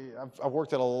worked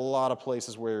at a lot of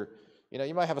places where,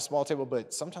 you might have a small table,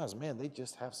 but sometimes, man, they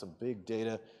just have some big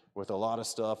data with a lot of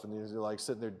stuff, and you're like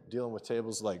sitting there dealing with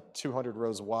tables like 200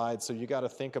 rows wide. So you got to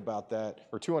think about that,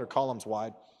 or 200 columns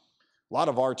wide. A lot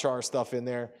of varchar stuff in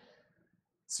there.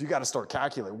 So you got to start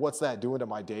calculating what's that doing to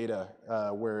my data.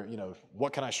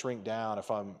 What can I shrink down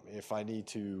if I need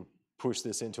to push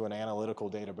this into an analytical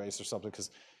database or something?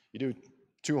 Because you do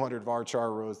 200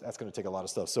 varchar rows, that's going to take a lot of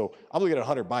stuff. So I'm looking at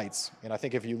 100 bytes, and I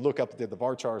think if you look up the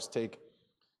varchars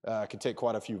can take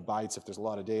quite a few bytes if there's a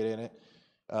lot of data in it.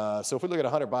 So if we look at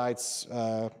 100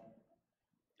 bytes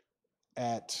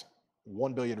at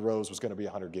 1 billion rows was going to be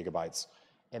 100 gigabytes.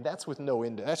 And that's with no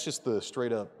index. That's just the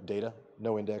straight up data,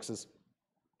 no indexes.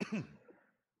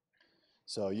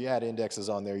 So you add indexes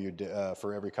on there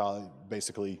for every column,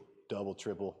 basically double,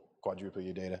 triple, quadruple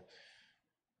your data.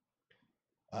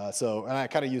 And I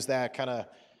kind of use that,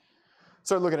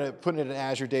 started looking at putting it in an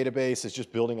Azure database. It's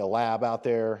just building a lab out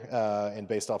there, and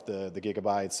based off the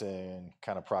gigabytes and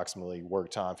kind of approximately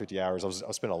work time, 50 hours. I was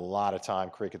spending a lot of time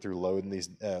clicking through loading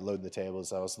the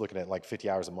tables. I was looking at like 50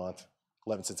 hours a month,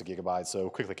 11 cents a gigabyte. So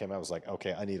quickly came out, I was like,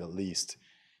 okay, I need at least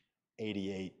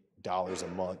 $88 a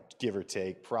month, give or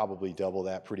take, probably double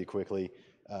that pretty quickly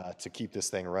to keep this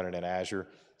thing running in Azure.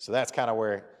 So that's kind of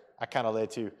where I kind of led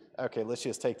to, okay, let's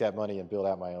just take that money and build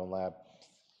out my own lab.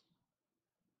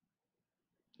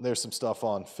 There's some stuff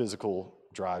on physical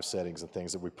drive settings and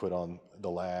things that we put on the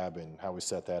lab and how we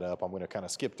set that up. I'm going to kind of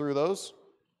skip through those.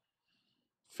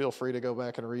 Feel free to go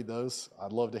back and read those.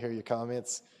 I'd love to hear your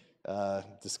comments.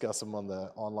 Discuss them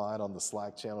online on the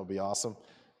Slack channel would be awesome.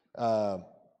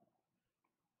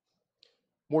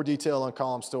 More detail on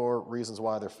column store, reasons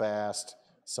why they're fast,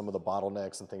 some of the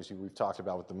bottlenecks and things we've talked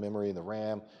about with the memory and the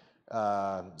RAM,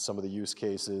 some of the use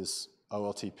cases,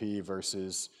 OLTP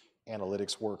versus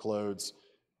analytics workloads,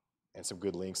 and some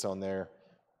good links on there.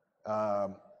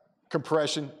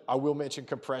 Compression, I will mention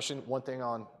compression. One thing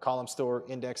on column store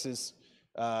indexes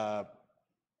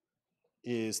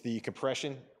is the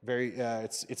compression.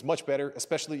 It's much better,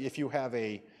 especially if you have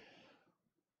a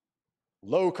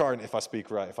low card, if I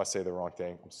speak right, if I say the wrong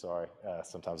thing, I'm sorry.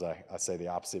 Sometimes I say the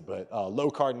opposite, but low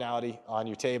cardinality on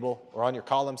your table or on your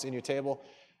columns in your table,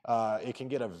 it can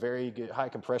get a very good high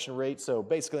compression rate. So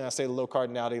basically, when I say low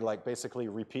cardinality, like basically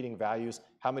repeating values,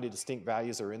 how many distinct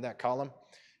values are in that column.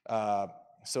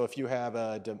 So if you have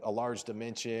a large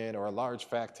dimension or a large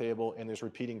fact table and there's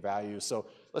repeating values, so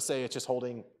let's say it's just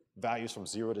holding values from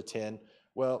 0 to 10,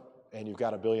 well, and you've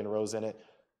got 1 billion rows in it,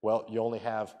 well, you only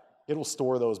have, it'll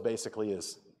store those basically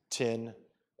as 10,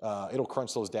 it'll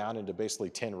crunch those down into basically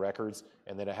 10 records,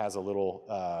 and then it has a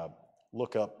little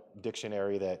lookup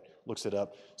dictionary that looks it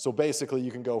up. So basically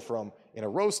you can go from, in a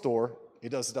row store, it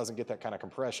doesn't get that kind of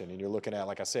compression, and you're looking at,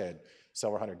 like I said,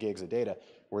 several hundred gigs of data.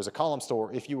 Whereas a column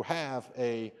store, if you have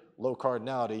a low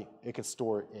cardinality, it can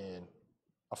store in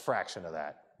a fraction of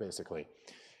that, basically.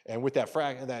 And with that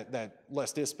that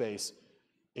less disk space,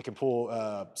 it can pull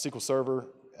SQL Server.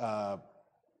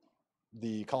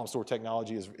 The column store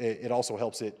technology it also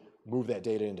helps it move that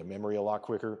data into memory a lot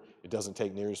quicker. It doesn't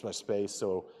take near as much space,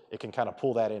 so it can kind of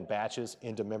pull that in batches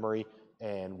into memory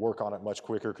and work on it much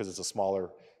quicker because it's a smaller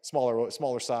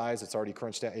size. It's already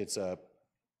crunched out. It's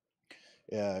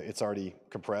already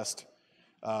compressed.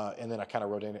 And then I kind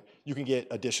of wrote in it. You can get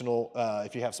additional,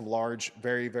 if you have some large,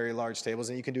 very, very large tables,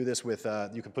 and you can do this with,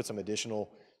 you can put some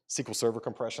additional SQL Server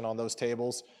compression on those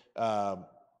tables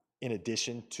in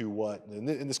addition to what, and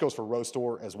this goes for row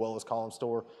store as well as column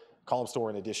store. Column store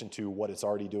in addition to what it's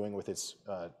already doing with its,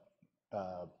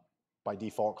 by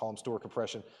default, column store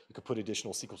compression. You could put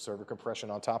additional SQL Server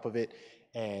compression on top of it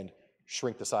and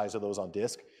shrink the size of those on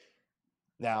disk.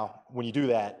 Now, when you do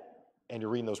that and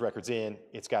you're reading those records in,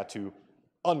 it's got to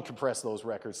uncompress those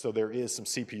records, so there is some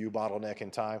CPU bottleneck in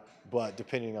time, but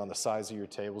depending on the size of your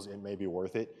tables, it may be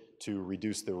worth it to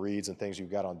reduce the reads and things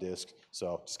you've got on disk.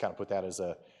 So just kind of put that as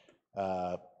a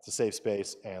to save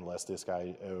space and less disk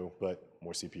I/O, but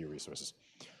more CPU resources.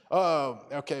 Oh,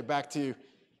 okay, back to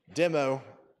demo,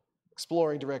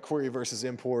 exploring direct query versus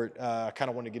import. I kind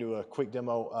of want to do a quick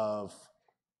demo of,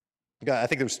 I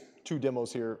think there's 2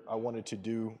 demos here I wanted to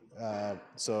do.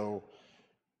 So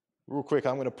real quick,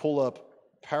 I'm going to pull up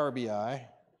Power BI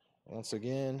once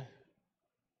again.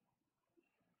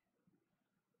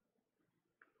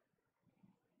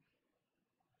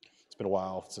 It's been a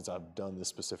while since I've done this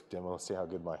specific demo. Let's see how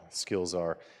good my skills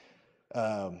are.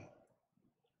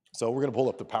 So we're going to pull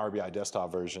up the Power BI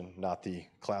desktop version, not the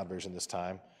cloud version this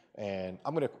time. And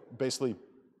I'm going to basically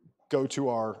go to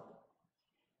our,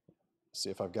 see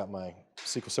if I've got my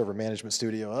SQL Server Management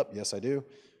Studio up. Yes, I do.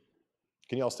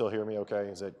 Can you all still hear me okay?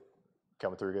 Is it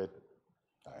coming through good?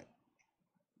 All right.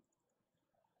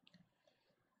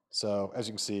 So as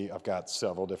you can see, I've got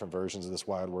several different versions of this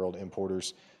Wide World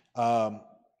importers.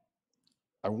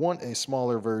 I want a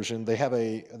smaller version. They have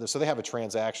a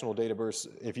transactional database.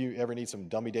 If you ever need some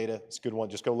dummy data, it's a good one.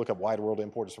 Just go look up Wide World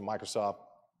importers from Microsoft.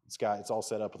 It's all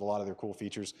set up with a lot of their cool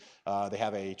features. They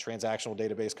have a transactional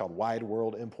database called Wide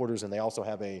World Importers, and they also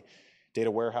have a data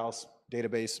warehouse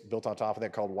database built on top of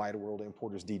that called Wide World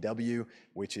Importers DW,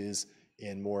 which is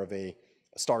in more of a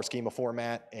star schema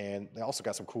format. And they also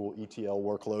got some cool ETL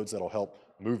workloads that'll help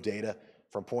move data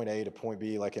from point A to point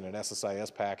B, like in an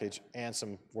SSIS package, and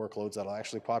some workloads that'll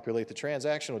actually populate the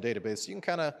transactional database. You can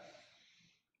kind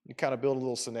of build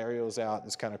little scenarios out.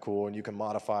 It's kind of cool, and you can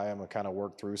modify them and kind of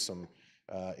work through some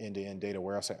end-to-end data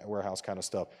warehouse kind of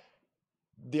stuff.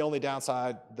 The only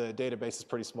downside, the database is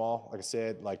pretty small. Like I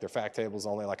said, like their fact table is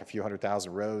only like a few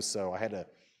 100,000 rows, so I had to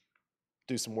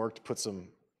do some work to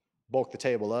bulk the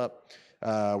table up.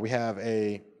 We have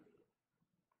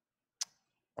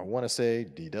I want to say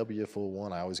DW full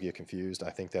one. I always get confused.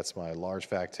 I think that's my large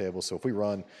fact table. So if we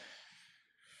run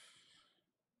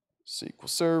SQL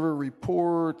Server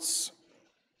reports,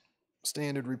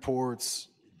 standard reports,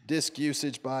 disk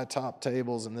usage by top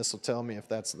tables, and this will tell me if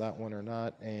that's that one or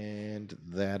not, and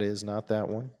that is not that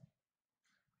one.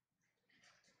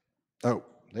 Oh,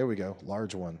 there we go,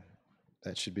 large one.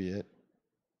 That should be it.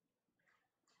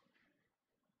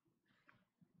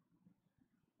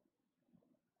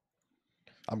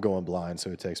 I'm going blind, so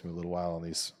it takes me a little while on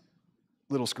these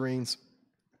little screens.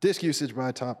 Disk usage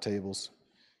by top tables.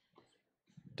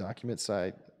 Document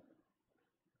site.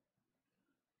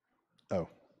 Oh,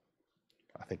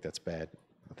 I think that's bad.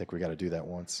 I think we got to do that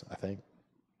once, I think.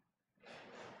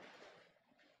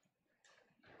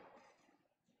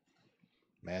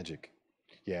 Magic.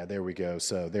 Yeah, there we go.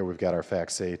 So there we've got our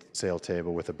fact sale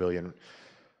table with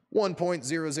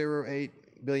 1.008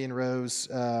 billion rows.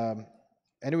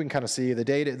 And we can kind of see the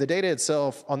data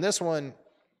itself. On this one,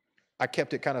 I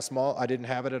kept it kind of small. I didn't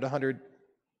have it at 100.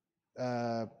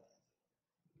 I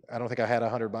don't think I had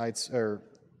 100 bytes per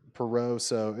row,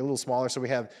 so a little smaller. So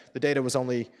the data was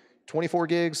only 24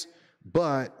 gigs,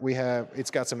 but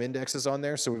it's got some indexes on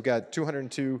there. So we've got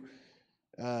 202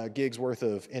 gigs worth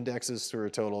of indexes for a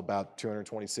total about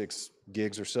 226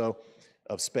 gigs or so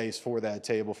of space for that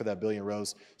table, for that billion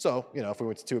rows. So, if we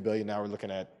went to 2 billion, now we're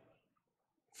looking at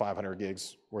 500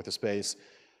 gigs worth of space.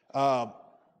 On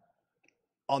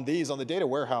the data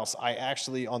warehouse, I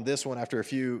actually, on this one, after a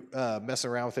few, messing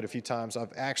around with it a few times,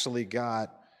 I've actually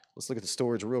got, let's look at the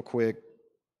storage real quick.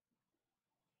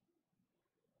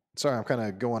 Sorry, I'm kind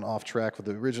of going off track with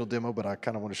the original demo, but I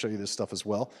kind of want to show you this stuff as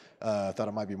well. I thought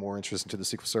it might be more interesting to the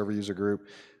SQL Server user group.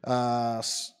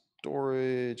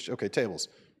 Storage, okay, tables.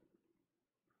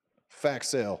 Fact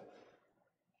sale.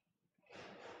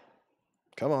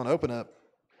 Come on, open up.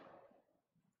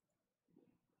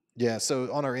 Yeah,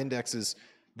 so on our indexes,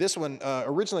 this one,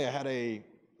 originally I had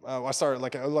I started,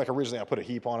 like originally I put a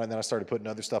heap on it, and then I started putting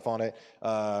other stuff on it.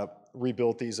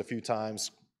 Rebuilt these a few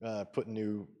times, putting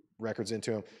new records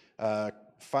into them.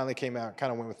 Finally came out,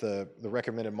 kind of went with the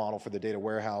recommended model for the data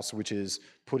warehouse, which is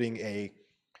putting a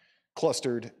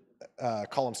clustered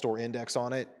column store index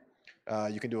on it.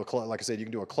 You can do like I said, you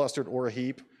can do a clustered or a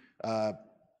heap. I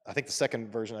think the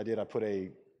second version I did, I put a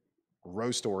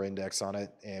row store index on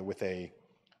it, and with a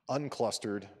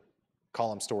unclustered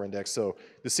column store index. So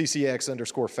the CCX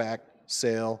underscore fact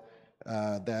sale,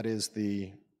 that is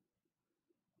the,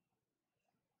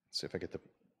 let's see if I get the,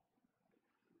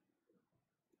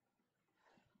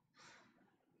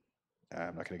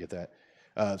 I'm not going to get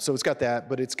that. So it's got that,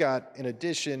 but it's got, in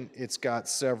addition, it's got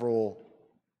several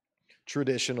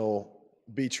traditional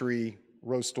B-tree,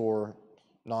 row store,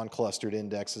 non-clustered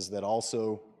indexes that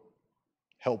also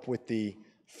help with the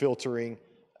filtering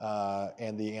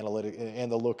and the analytic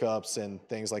and the lookups and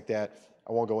things like that.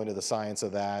 I won't go into the science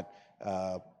of that.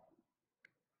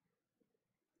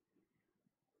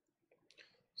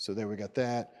 So there we got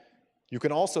that. You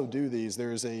can also do these.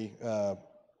 There's a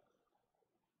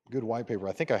good white paper.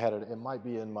 I think I had it. It might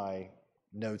be in my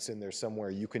notes in there somewhere.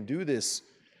 You can do this.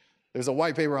 There's a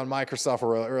white paper on Microsoft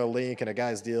or a link and a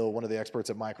guy's deal. One of the experts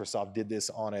at Microsoft did this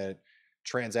on a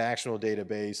transactional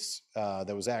database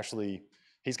that was actually,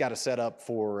 he's got a setup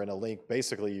for and a link.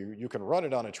 Basically, you can run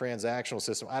it on a transactional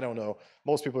system. I don't know.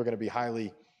 Most people are going to be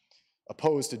highly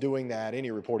opposed to doing that,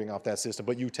 any reporting off that system,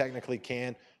 but you technically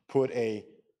can put a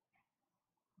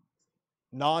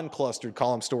non-clustered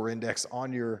column store index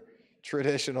on your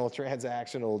traditional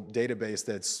transactional database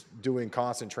that's doing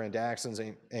constant transactions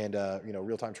and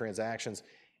real-time transactions,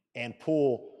 and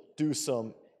do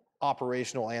some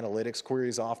operational analytics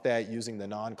queries off that using the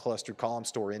non-clustered column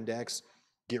store index.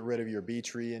 Get rid of your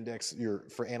B-tree index,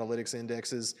 for analytics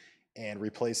indexes, and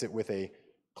replace it with a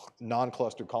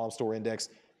non-clustered column store index.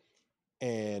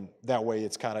 And that way,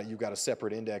 it's kind of, you've got a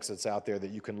separate index that's out there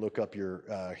that you can look up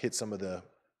hit some of the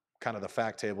kind of the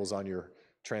fact tables on your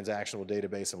transactional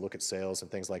database and look at sales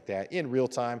and things like that in real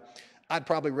time. I'd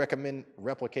probably recommend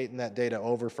replicating that data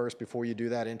over first before you do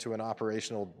that into an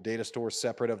operational data store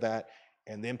separate of that,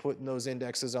 and then putting those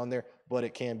indexes on there. But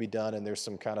it can be done, and there's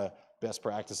some kind of best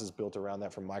practices built around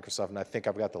that from Microsoft, and I think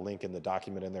I've got the link in the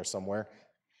document in there somewhere.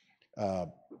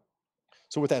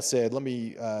 So with that said, let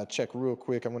me check real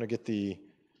quick. I'm going to get the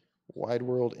wide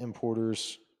world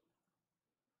importers.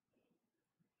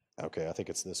 Okay, I think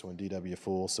it's this one, DW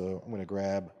full. So I'm going to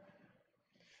grab,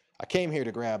 I came here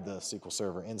to grab the SQL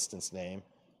Server instance name,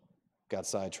 got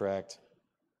sidetracked.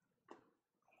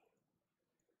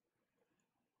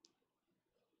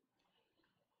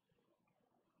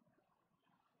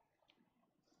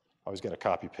 I always got to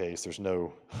copy paste. There's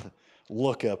no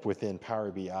lookup within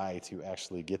Power BI to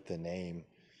actually get the name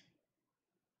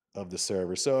of the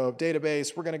server. So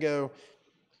database, we're going to go,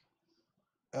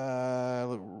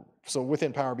 so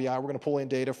within Power BI, we're going to pull in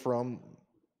data from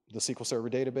the SQL Server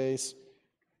database.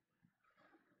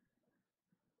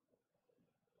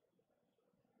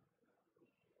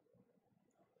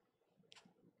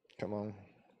 Come on.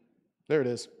 There it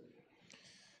is.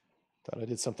 Thought I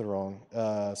did something wrong.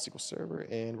 SQL Server,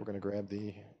 and we're going to grab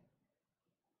the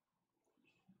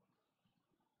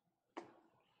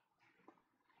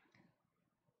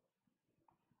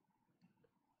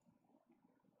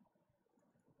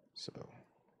so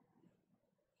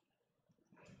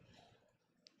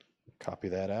copy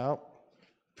that out,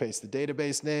 paste the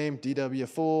database name, DW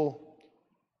full,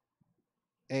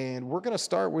 and we're going to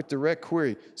start with direct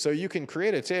query. So you can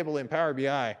create a table in Power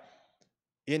BI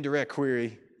in direct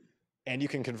query, and you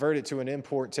can convert it to an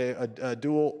import a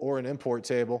dual or an import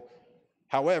table.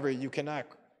 However, you cannot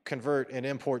convert an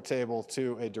import table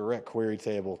to a direct query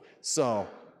table. So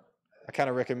I kind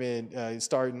of recommend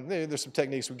starting, there's some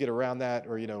techniques we get around that,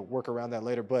 or work around that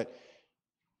later, but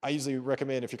I usually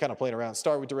recommend, if you're kind of playing around,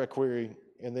 start with direct query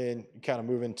and then kind of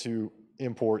move into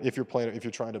import if you're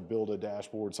trying to build a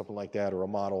dashboard, something like that, or a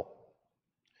model.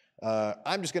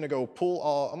 I'm just going to go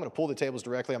I'm going to pull the tables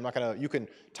directly. I'm not going to, you can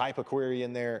type a query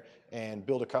in there and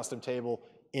build a custom table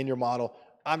in your model.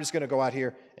 I'm just going to go out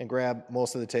here and grab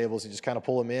most of the tables and just kind of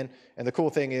pull them in. And the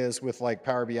cool thing is with like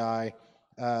Power BI,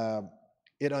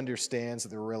 it understands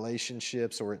the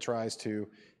relationships, or it tries to,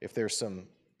 if there's some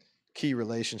key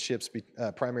relationships,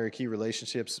 primary foreign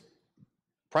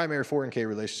key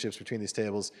relationships between these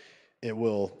tables, it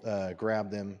will grab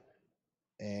them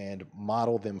and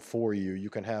model them for you. You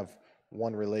can have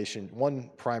one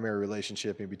primary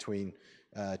relationship in between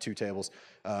two tables.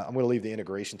 I'm going to leave the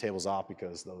integration tables off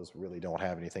because those really don't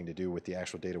have anything to do with the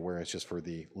actual data warehouse, just for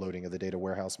the loading of the data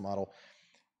warehouse model.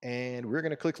 and we're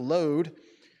going to click load.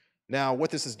 Now,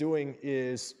 what this is doing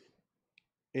is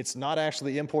it's not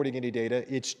actually importing any data.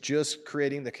 It's just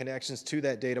creating the connections to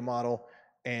that data model,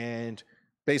 and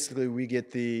basically we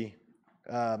get the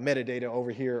metadata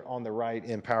over here on the right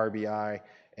in Power BI,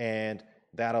 and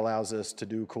that allows us to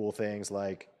do cool things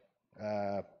like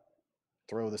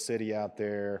throw the city out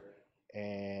there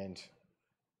and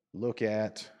look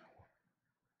at,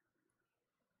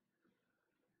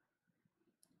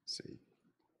 let's see,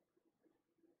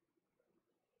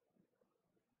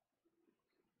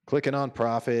 clicking on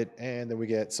profit, and then we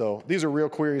get, so these are real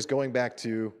queries going back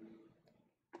to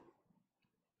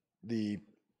the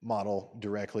model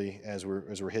directly as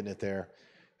we're hitting it there.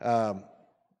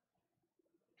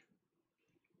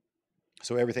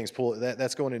 So everything's pulled,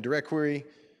 that's going in direct query.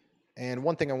 And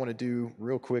one thing I want to do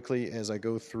real quickly as I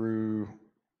go through,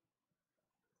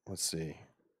 let's see.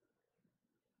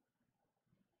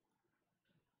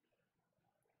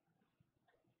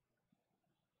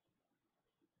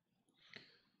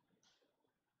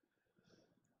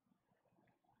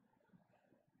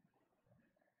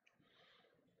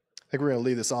 I think we're going to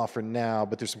leave this off for now,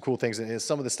 but there's some cool things. And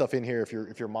some of the stuff in here, if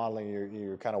you're modeling,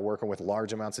 you're kind of working with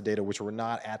large amounts of data, which we're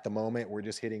not at the moment. We're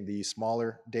just hitting the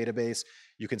smaller database.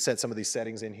 You can set some of these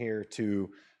settings in here to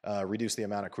reduce the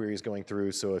amount of queries going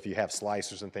through. So if you have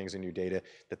slicers and things in your data,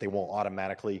 that they won't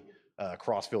automatically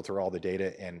cross-filter all the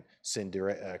data and send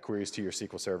direct queries to your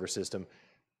SQL Server system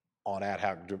on ad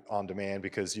hoc on demand,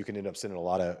 because you can end up sending a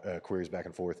lot of queries back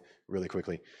and forth really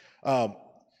quickly.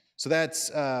 So that's,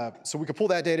 so we can pull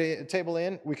that data table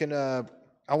in. We can, I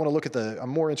want to look at I'm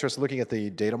more interested in looking at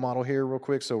the data model here real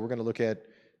quick. So we're going to look at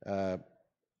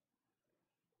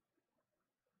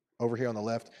over here on the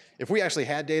left. If we actually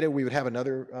had data, we would have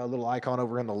another little icon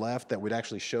over on the left that would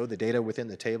actually show the data within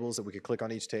the tables, that we could click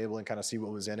on each table and kind of see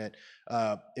what was in it.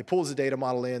 It pulls the data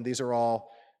model in. These are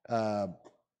all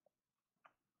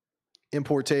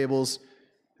import tables.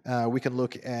 We can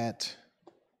look at,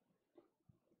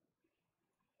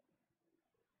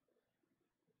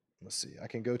 let's see, I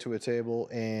can go to a table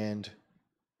and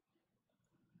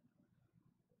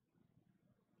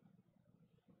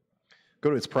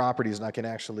go to its properties, and I can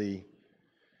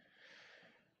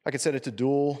set it to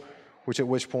dual, at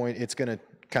which point it's going to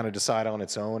kind of decide on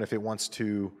its own if it wants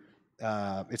to,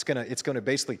 it's going to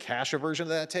basically cache a version of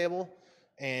that table,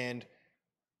 and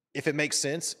if it makes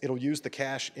sense, it'll use the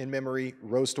cache in-memory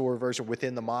row store version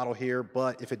within the model here,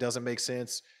 but if it doesn't make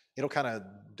sense, it'll kind of,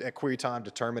 at query time,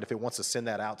 determine if it wants to send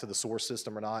that out to the source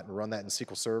system or not and run that in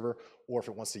SQL Server, or if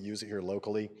it wants to use it here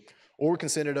locally. Or we can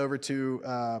send it over to,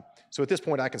 so at this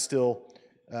point I can still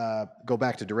go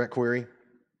back to direct query.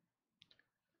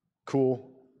 Cool,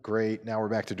 great, now we're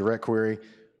back to direct query.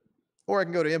 Or I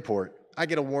can go to import. I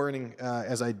get a warning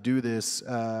as I do this,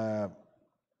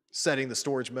 setting the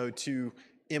storage mode to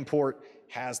import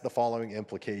has the following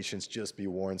implications, just be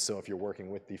warned. So if you're working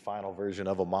with the final version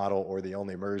of a model or the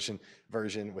only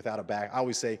version without a back, I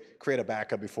always say create a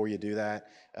backup before you do that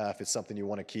if it's something you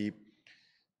want to keep.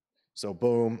 So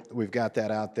boom, we've got that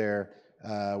out there.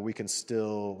 We can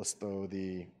still, let's throw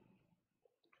the,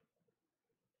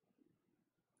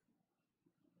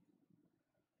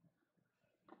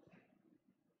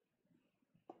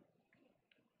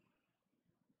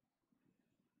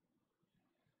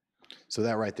 so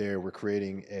that right there, we're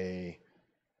creating a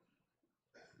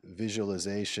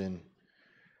visualization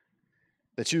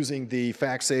that's using the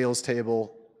fact sales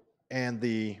table and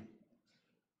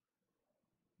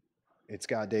it's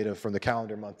got data from the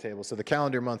calendar month table. So the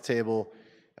calendar month table,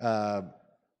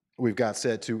 we've got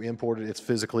set to imported. It's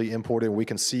physically imported. We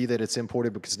can see that it's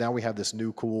imported because now we have this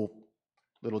new cool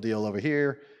little deal over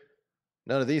here.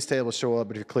 None of these tables show up,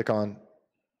 but if you click on,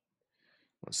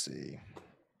 let's see,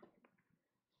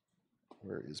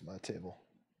 where is my table?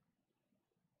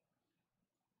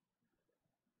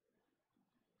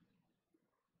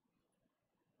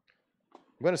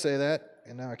 I'm going to say that,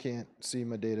 and now I can't see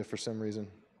my data for some reason.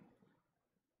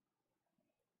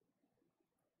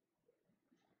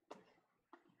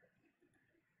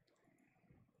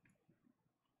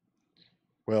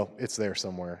 Well, it's there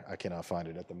somewhere. I cannot find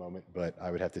it at the moment, but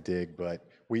I would have to dig. But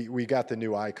we got the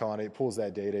new icon. It pulls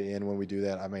that data in when we do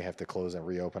that. I may have to close and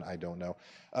reopen. I don't know.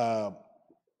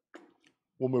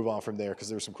 We'll move on from there because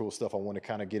there's some cool stuff I want to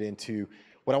kind of get into.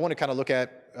 What I want to kind of look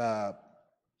at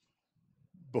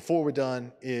before we're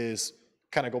done is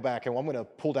kind of go back, and I'm going to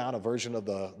pull down a version of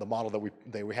the model that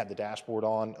we had the dashboard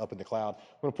on up in the cloud.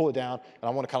 I'm going to pull it down, and I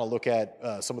want to kind of look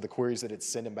at some of the queries that it's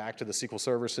sending back to the SQL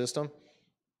Server system.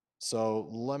 So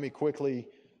let me quickly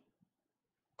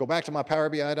go back to my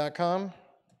PowerBI.com.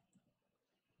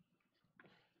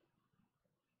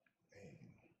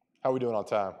 How are we doing on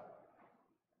time?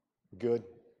 Good?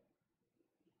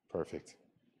 Perfect.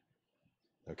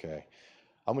 Okay.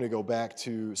 I'm going to go back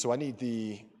to, so I need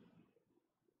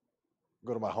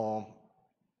go to my home,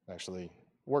 actually,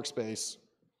 workspace,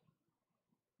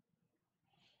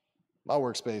 my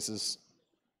workspaces,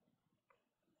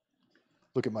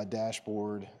 look at my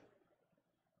dashboard.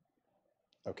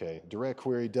 Okay, direct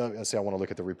query, let's say I want to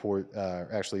look at the report,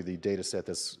 actually the data set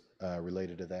that's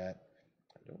related to that.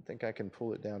 I don't think I can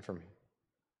pull it down from here.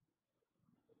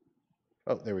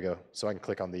 Oh, there we go. So I can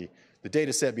click on the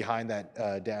data set behind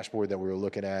that dashboard that we were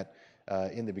looking at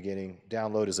in the beginning.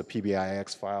 Download as a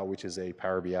PBIX file, which is a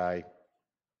Power BI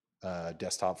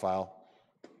desktop file.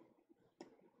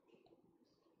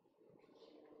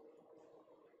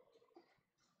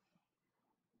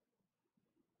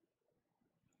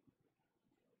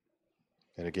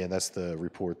 And again, that's the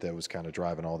report that was kind of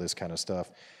driving all this kind of stuff.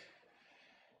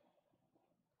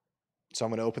 So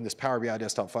I'm going to open this Power BI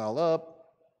desktop file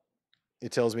up.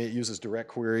 It tells me it uses direct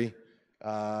query.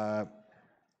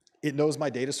 It knows my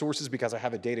data sources because I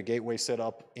have a data gateway set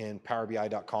up in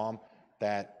PowerBI.com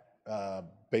that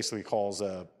basically calls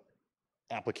a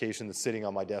application that's sitting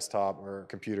on my desktop or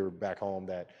computer back home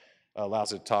that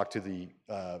allows it to talk to the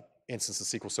instance of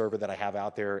SQL Server that I have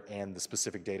out there and the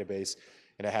specific database.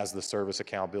 And it has the service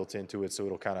account built into it, so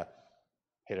it'll kind of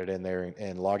hit it in there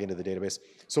and log into the database.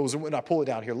 So when I pull it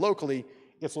down here locally,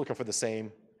 it's looking for the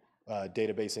same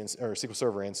database or SQL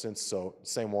Server instance, so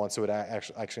same one. So it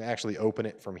actually open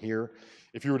it from here.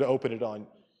 If you were to open it on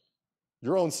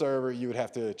your own server, you would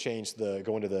have to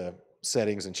go into the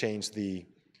settings and change the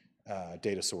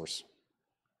data source.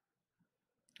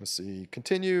 Let's see,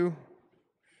 continue,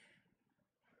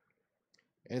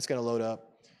 and it's going to load up.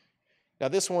 Now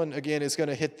this one again is going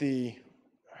to hit the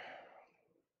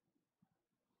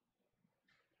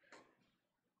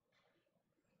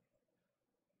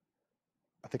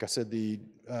I think I said the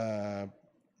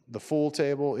full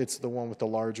table. It's the one with the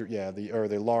larger,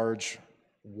 the large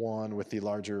one with the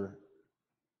larger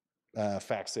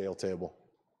fact sale table.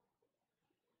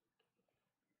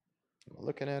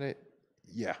 Looking at it,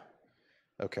 yeah,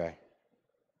 okay.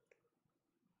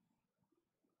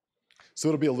 So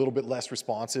it'll be a little bit less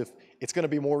responsive. It's going to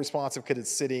be more responsive because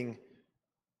it's sitting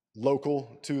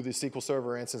local to the SQL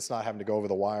Server instance, not having to go over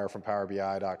the wire from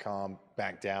PowerBI.com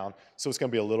back down. So it's going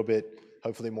to be a little bit,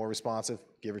 hopefully, more responsive,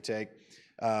 give or take.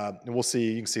 And we'll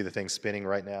see. You can see the thing spinning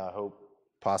right now, I hope,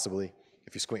 possibly,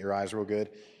 if you squint your eyes real good.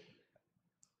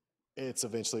 It's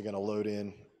eventually going to load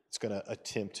in. It's going to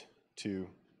attempt to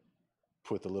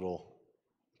put the little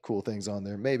cool things on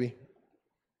there, maybe.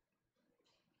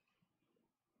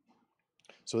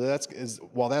 So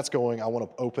while that's going, I want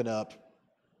to open up.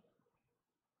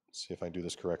 See if I do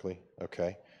this correctly.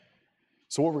 Okay.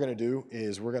 So what we're going to do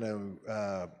is we're going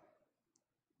to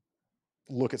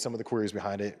look at some of the queries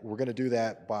behind it. We're going to do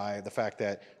that by the fact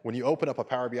that when you open up a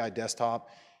Power BI desktop,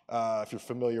 if you're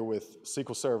familiar with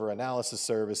SQL Server analysis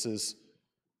services,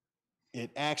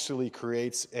 it actually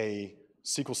creates a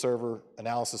SQL Server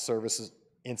analysis services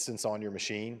instance on your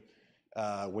machine.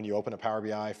 When you open a Power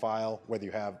BI file, whether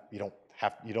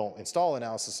you don't install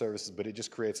analysis services, but it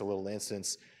just creates a little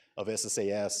instance of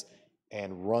SSAS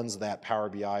and runs that Power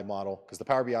BI model, because the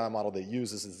Power BI model that it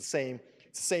uses is it's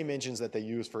the same engines that they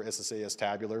use for SSAS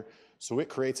Tabular. So it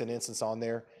creates an instance on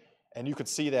there, and you could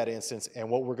see that instance. And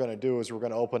what we're going to do is we're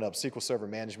going to open up SQL Server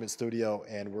Management Studio,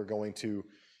 and we're going to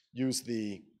use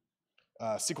the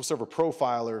SQL Server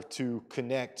Profiler to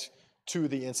connect to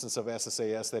the instance of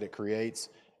SSAS that it creates,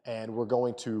 and we're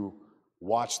going to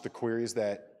watch the queries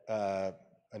that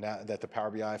the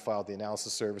Power BI file, the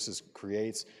analysis services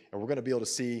creates, and we're going to be able to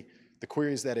see the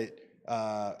queries that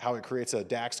how it creates a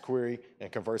DAX query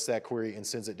and converts that query and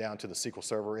sends it down to the SQL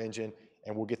Server engine,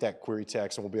 and we'll get that query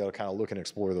text and we'll be able to kind of look and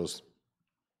explore those.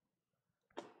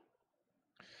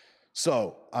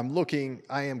 So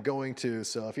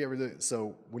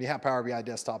so when you have Power BI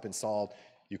Desktop installed,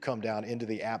 you come down into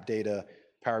the App Data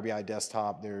Power BI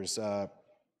Desktop. There's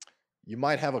you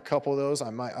might have a couple of those. I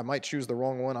might choose the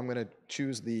wrong one. I'm going to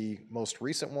choose the most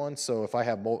recent one. So if I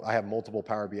have multiple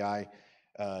Power BI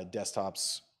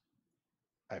desktops,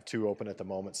 I have 2 open at the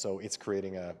moment. So it's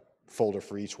creating a folder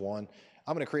for each one.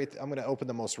 I'm going to open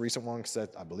the most recent one because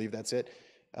I believe that's it.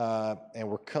 And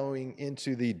we're going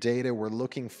into the data. We're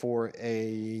looking for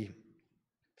a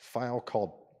file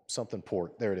called something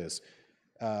port. There it is.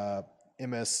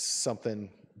 ms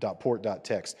something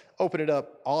 .port.txt. Open it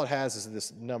up. All it has is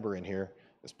this number in here,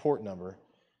 this port number.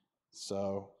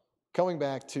 So coming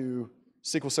back to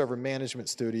SQL Server Management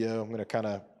Studio, I'm going to kind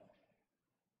of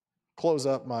close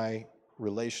up my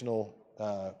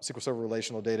SQL Server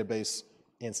relational database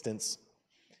instance.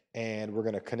 and we're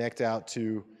going to connect out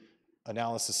to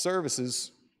analysis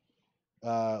services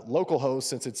localhost.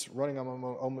 Since it's running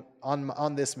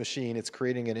on this machine, it's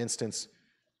creating an instance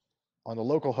on the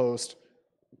local host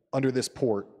under this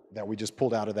port that we just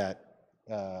pulled out of that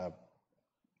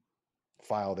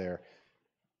file there.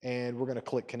 And we're going to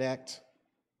click connect.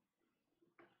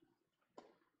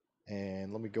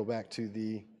 And let me go back to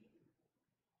the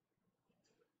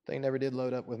thing. Never did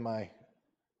load up with my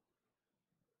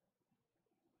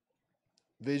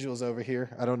visuals over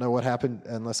here. I don't know what happened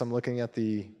unless I'm looking at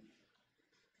the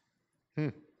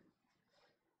we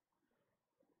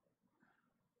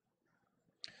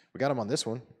got them on this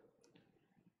one,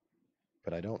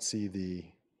 but I don't see the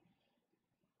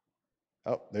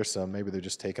oh, there's some. Maybe they're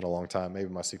just taking a long time. Maybe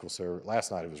my SQL Server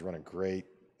last night it was running great.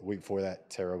 The week before that,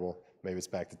 terrible. Maybe it's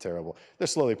back to terrible. They're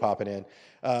slowly popping in.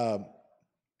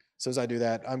 So as I do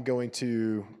that, I'm going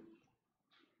to,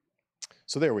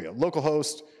 so there we go,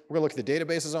 localhost. We're gonna look at the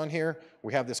databases on here.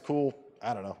 We have this cool,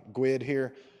 I don't know, GUID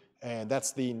here, and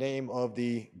that's the name of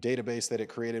the database that it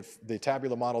created, the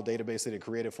tabular model database that it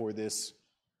created for this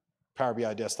Power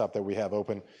BI desktop that we have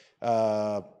open.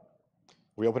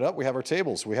 We open it up, we have our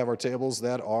tables. We have our tables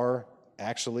that are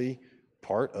actually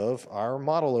part of our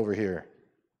model over here.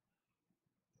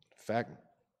 Fact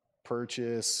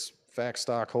purchase, fact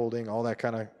stock holding, all that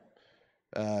kind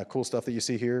of cool stuff that you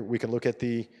see here. We can look at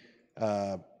the,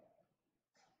 I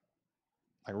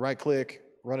can right click,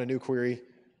 run a new query,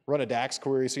 run a DAX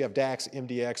query. So you have DAX,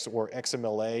 MDX, or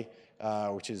XMLA,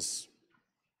 which is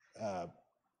the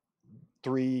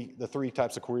three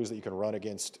types of queries that you can run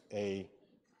against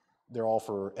they're all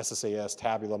for SSAS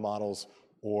tabular models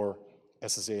or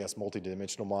SSAS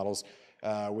multidimensional models.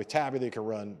 With tabular, you can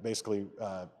run basically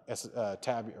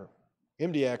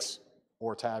MDX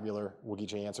or tabular will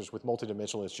get you answers. With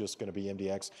multidimensional, it's just going to be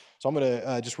MDX. So I'm going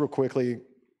to just real quickly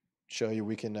show you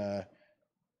we can if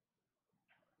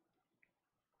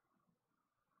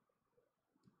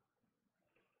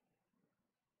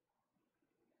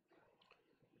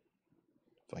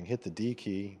I can hit the D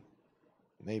key,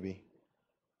 maybe.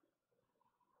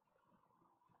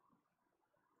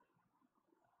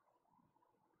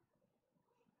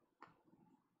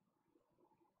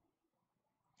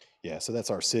 Yeah, so that's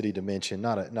our city dimension,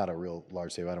 not a real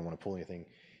large table. I don't want to pull anything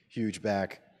huge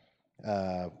back.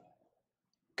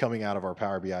 Coming out of our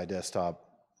Power BI desktop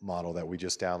model that we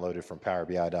just downloaded from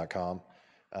PowerBI.com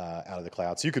out of the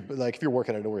cloud. So you could, like, if you're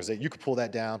working at an organization, you could pull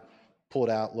that down, pull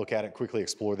it out, look at it, quickly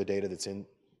explore the data that's in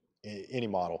any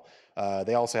model.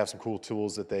 They also have some cool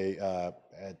tools that they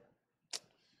at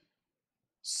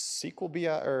SQL BI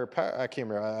or I can't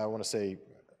remember. I want to say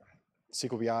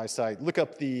SQL BI site. Look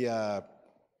up the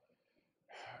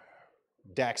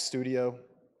DAX Studio,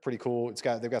 pretty cool.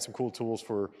 They've got some cool tools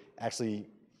for actually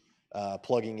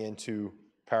plugging into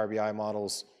Power BI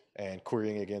models and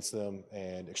querying against them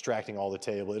and extracting all the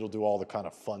table. It'll do all the kind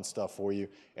of fun stuff for you,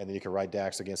 and then you can write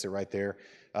DAX against it right there.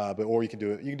 Or you can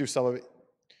do it. You can do some of it.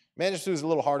 Managed to is a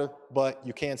little harder, but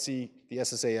you can see the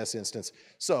SSAS instance.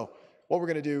 So what we're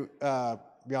going to do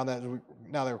beyond that,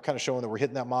 now that we're kind of showing that we're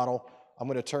hitting that model, I'm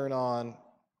going to turn on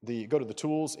go to the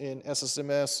tools in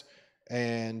SSMS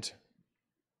and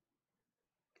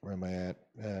where am I at?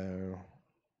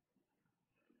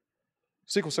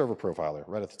 SQL Server Profiler,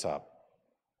 right at the top.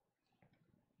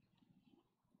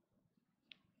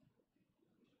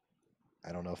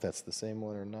 I don't know if that's the same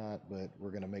one or not, but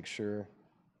we're going to make sure.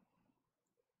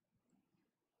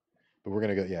 But we're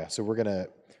going to go, yeah. So we're going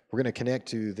to connect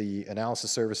to the analysis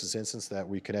services instance that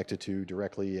we connected to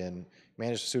directly in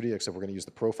Managed Studio, except we're going to use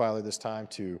the profiler this time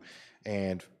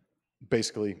and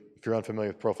basically, if you're unfamiliar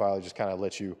with profiler, it just kind of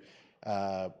lets you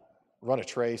run a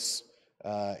trace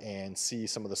and see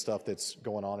some of the stuff that's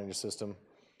going on in your system.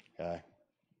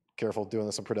 Careful doing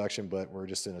this in production, but we're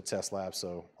just in a test lab,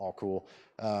 so all cool.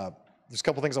 There's a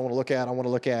couple things I want to look at. I want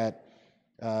to look at,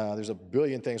 there's a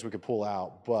billion things we could pull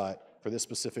out, but for this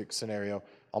specific scenario,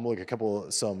 I'm going to look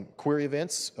at some query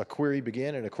events, a query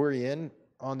begin and a query end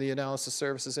on the analysis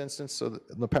services instance, so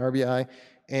the Power BI,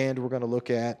 and we're going to look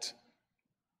at,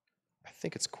 I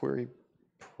think it's query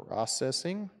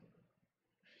processing.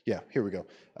 Yeah, here we go.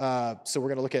 So we're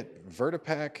going to look at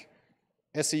Vertipack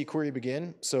SE query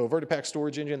begin. So Vertipack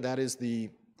storage engine, that is the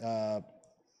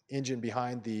engine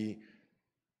behind the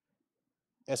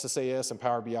SSAS and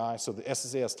Power BI. So the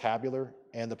SSAS tabular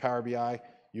and the Power BI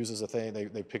uses a thing.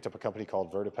 They picked up a company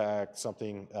called Vertipack,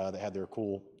 something that had their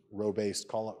cool row-based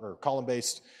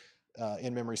column-based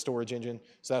in-memory storage engine.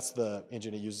 So that's the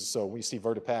engine it uses. So when you see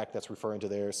Vertipack, that's referring to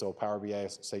there. So Power BI,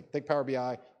 say think Power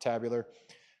BI tabular.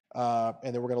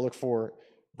 And then we're going to look for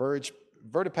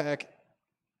Vertipack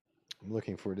I'm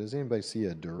looking for, does anybody see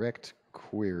a direct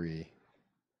query?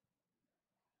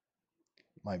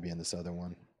 Might be in this other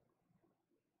one.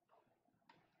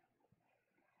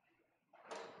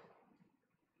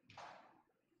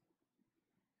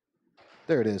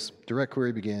 There it is. Direct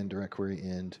query begin, direct query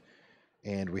end.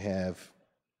 And we have,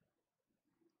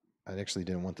 I actually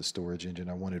didn't want the storage engine.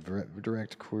 I wanted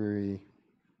direct query.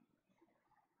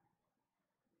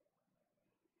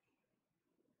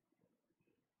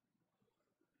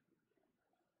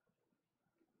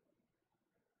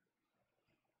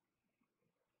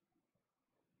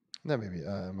 That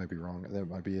might be wrong. That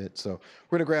might be it. So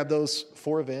we're going to grab those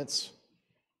 4 events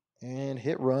and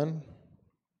hit run.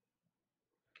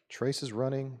 Trace is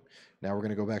running. Now we're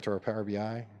going to go back to our Power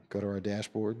BI, go to our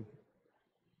dashboard.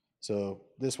 So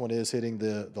this one is hitting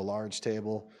the large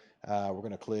table. We're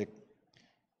going to click.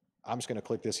 I'm just going to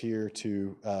click this here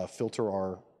to filter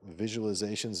our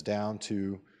visualizations down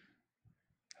to,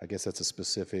 I guess that's a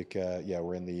specific, yeah,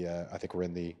 we're in the, I think we're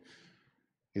in the,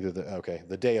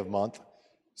 the day of month.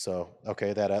 So,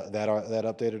 okay, that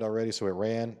updated already. So it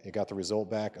ran, it got the result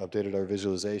back, updated our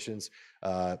visualizations.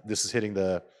 This is hitting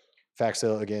the fact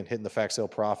sale, again, hitting the fact sale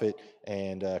profit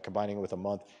and combining it with a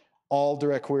month. All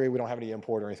direct query, we don't have any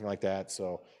import or anything like that.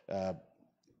 So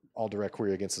all direct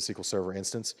query against the SQL Server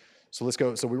instance. So let's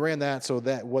go. So we ran that. So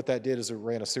what that did is it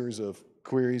ran a series of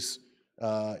queries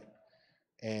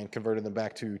and converted them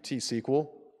back to T-SQL.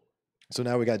 So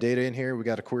now we got data in here. We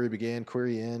got a query begin,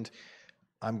 query end.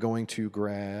 I'm going to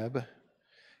grab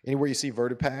anywhere you see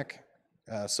VertiPack.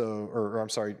 I'm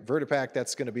sorry, VertiPack,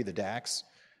 that's going to be the DAX.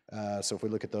 So if we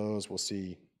look at those, we'll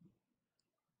see.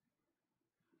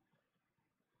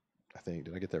 I think,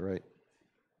 did I get that right?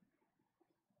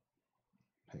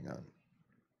 Hang on.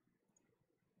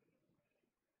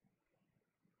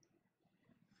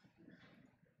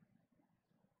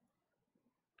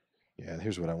 Yeah,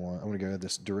 here's what I want. I'm going to go to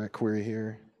this direct query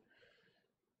here.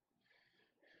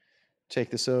 Take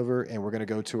this over, and we're going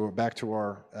to go back to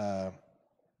our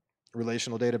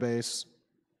relational database.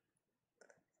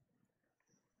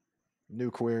 New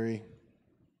query.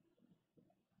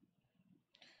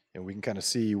 And we can kind of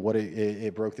see what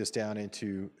it broke this down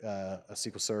into a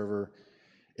SQL Server.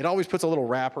 It always puts a little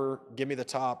wrapper. Give me the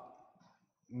top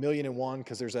 1,000,001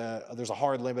 because there's a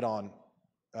hard limit on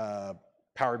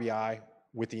Power BI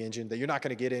with the engine that you're not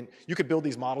going to get in. You could build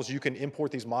these models. You can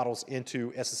import these models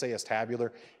into SSAS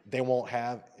Tabular. They won't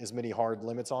have as many hard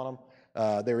limits on them.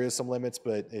 There is some limits,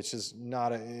 but it's just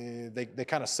not they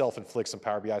kind of self-inflict some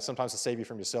Power BI. Sometimes to save you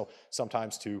from yourself,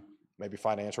 sometimes to maybe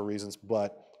financial reasons,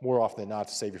 but more often than not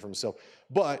to save you from yourself.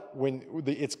 But when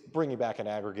it's bringing back an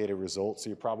aggregated result, so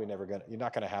you're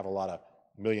not going to have a lot of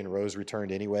million rows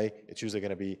returned anyway. It's usually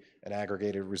going to be an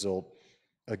aggregated result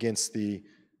against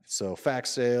so fact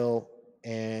sale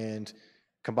and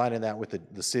combining that with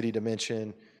the city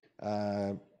dimension,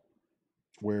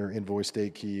 where invoice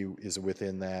date key is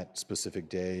within that specific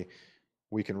day.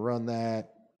 We can run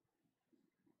that.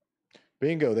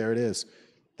 Bingo, there it is.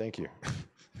 Thank you.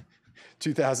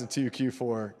 2002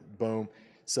 Q4, boom.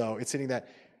 So it's hitting that.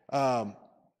 I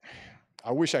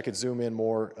wish I could zoom in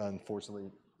more. Unfortunately,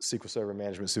 SQL Server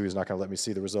Management Studio is not going to let me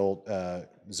see the result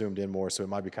zoomed in more, so it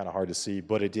might be kind of hard to see,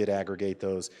 but it did aggregate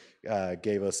those,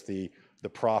 gave us the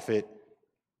profit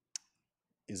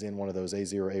is in one of those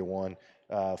A0, A1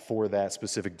 for that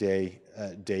specific date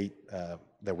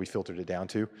that we filtered it down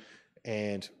to.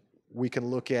 And we can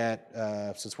look at,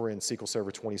 since we're in SQL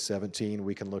Server 2017,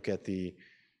 we can look at the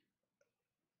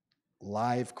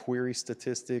live query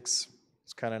statistics.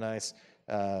 It's kind of nice.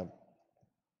 Did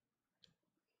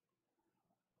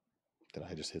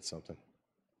I just hit something?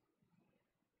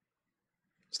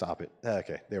 Stop it.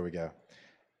 Okay, there we go.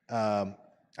 I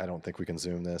don't think we can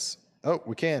zoom this. Oh,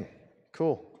 we can.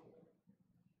 Cool.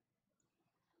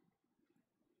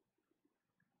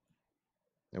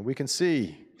 And we can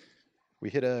see we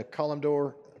hit a column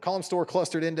store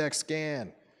clustered index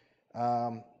scan.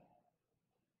 I'm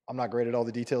not great at all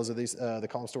the details of these the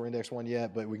column store index one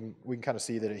yet, but we can kind of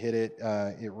see that it hit it.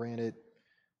 It ran it.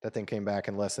 That thing came back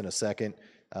in less than a second.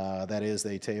 That is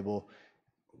a table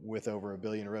with over 1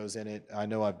 billion rows in it. I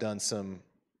know I've done some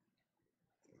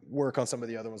work on some of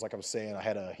the other ones. Like I was saying, I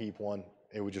had a heap one.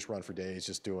 It would just run for days,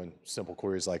 just doing simple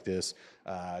queries like this.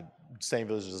 Same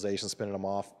visualization, spinning them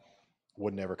off.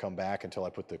 Would never come back until I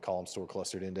put the column store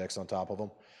clustered index on top of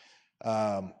them.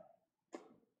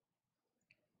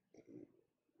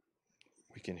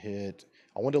 We can hit,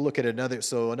 I want to look at another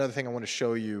thing I want to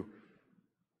show you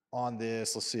on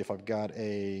this. Let's see if I've got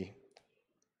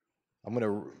I'm going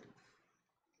to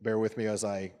bear with me as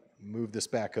I move this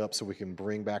back up so we can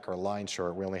bring back our line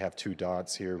chart. We only have 2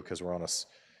 dots here because we're on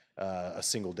a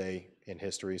single day in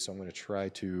history. So I'm going to try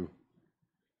to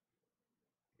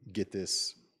get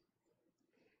this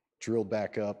drilled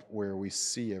back up where we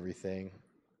see everything.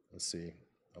 Let's see.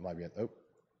 I might be oh,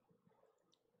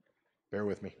 bear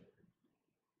with me.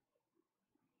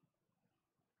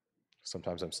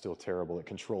 Sometimes I'm still terrible at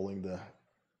controlling the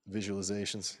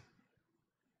visualizations.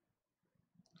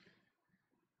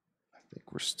 I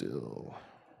think we're still...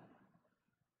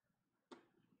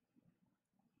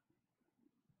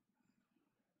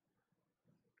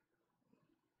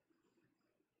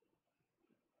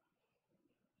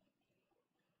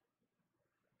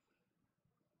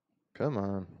 Come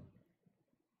on.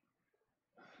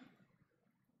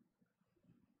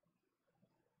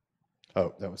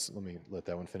 Oh, that was, let me let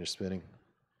that one finish spinning.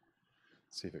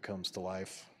 See if it comes to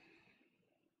life.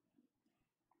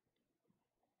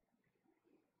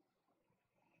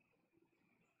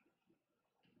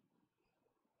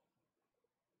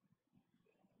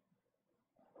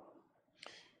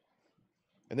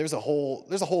 And there's a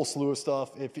whole slew of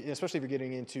stuff, especially if you're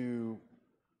getting into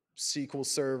SQL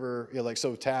Server, like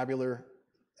so tabular,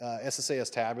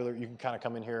 SSAS tabular, you can kind of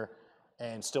come in here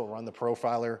and still run the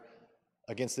profiler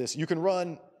against this. You can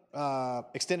run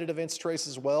extended events trace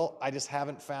as well. I just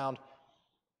haven't found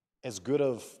as good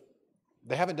of,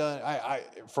 they haven't done,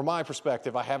 from my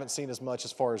perspective, I haven't seen as much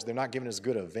as far as they're not giving as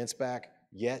good events back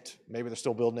yet. Maybe they're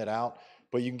still building it out,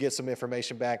 but you can get some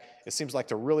information back. It seems like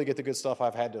to really get the good stuff,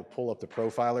 I've had to pull up the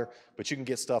profiler, but you can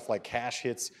get stuff like cache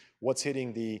hits, what's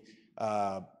hitting the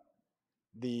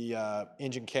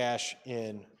engine cache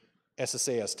in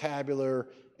SSAS tabular,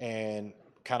 and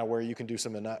kind of where you can do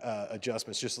some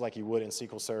adjustments just like you would in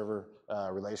SQL Server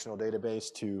relational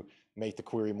database to make the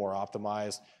query more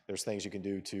optimized. There's things you can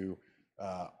do to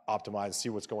optimize, see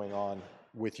what's going on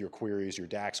with your queries, your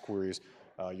DAX queries,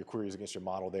 your queries against your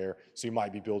model there. So you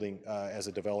might be building, as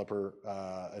a developer,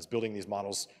 as building these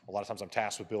models, a lot of times I'm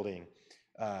tasked with building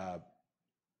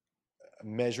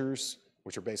measures,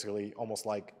 which are basically almost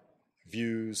like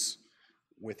views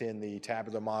within the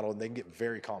tabular model, and they can get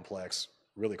very complex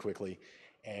really quickly,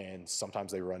 and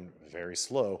sometimes they run very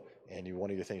slow, and one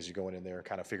of your things, you're going in there and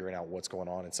kind of figuring out what's going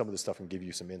on, and some of this stuff can give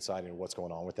you some insight into what's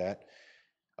going on with that.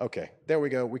 Okay, there we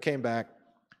go. We came back,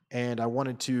 and I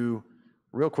wanted to,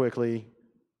 real quickly,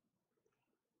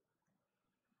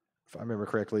 if I remember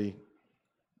correctly,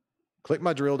 click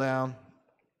my drill down,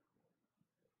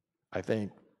 I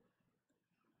think,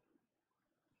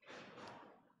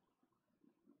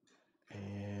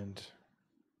 and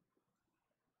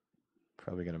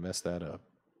probably going to mess that up.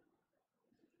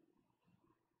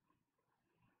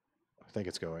 I think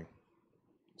it's going.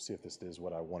 See if this is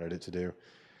what I wanted it to do.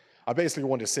 I basically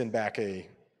wanted to send back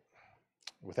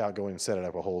without going and set it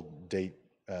up, a whole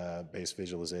date-based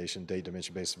visualization, date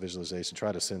dimension-based visualization,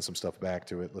 try to send some stuff back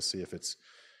to it. Let's see if it's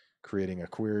creating a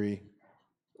query.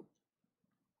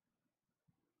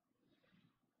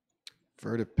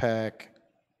 Vertipack.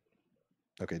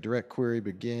 Okay, direct query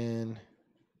begin.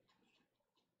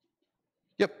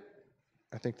 Yep,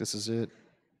 I think this is it.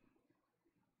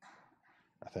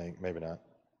 I think, maybe not.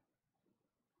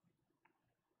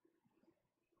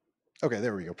 Okay,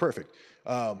 there we go, perfect.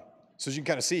 So as you can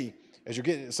kind of see, as you're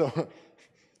getting, so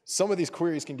some of these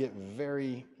queries can get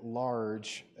very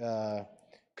large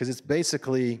because it's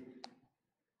basically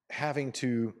having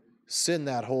to send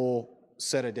that whole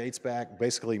set of dates back,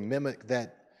 basically mimic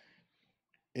that.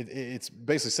 It's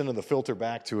basically sending the filter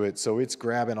back to it, so it's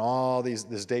grabbing all this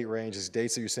date range, these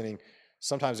dates that you're sending.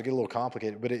 Sometimes it get a little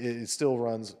complicated, but it still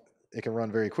runs. It can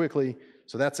run very quickly.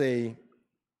 So that's a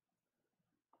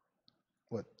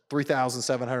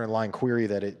 3,700 line query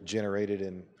that it generated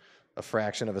in a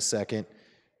fraction of a second.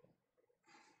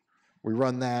 We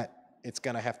run that. It's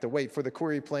going to have to wait for the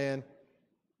query plan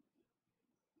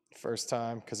first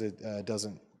time because it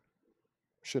doesn't.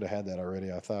 Should have had that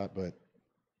already, I thought, but.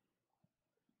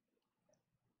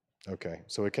 Okay,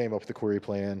 so it came up with the query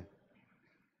plan.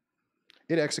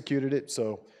 It executed it,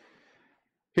 so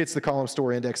hits the column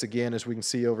store index again, as we can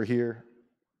see over here,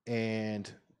 and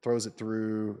throws it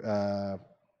through,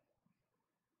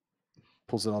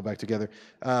 pulls it all back together.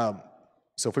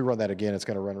 So if we run that again, it's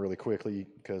going to run really quickly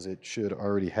because it should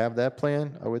already have that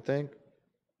plan, I would think.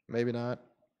 Maybe not.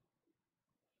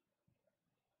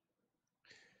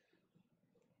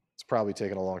 Probably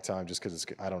taking a long time just because it's,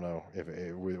 I don't know, if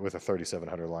with a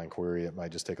 3,700 line query, it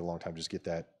might just take a long time to just get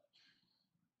that,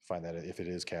 find that if it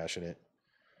is caching it.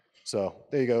 So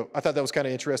there you go. I thought that was kind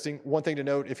of interesting. One thing to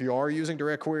note, if you are using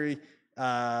direct query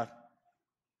and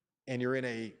you're in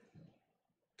a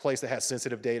place that has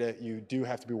sensitive data, you do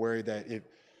have to be worried that if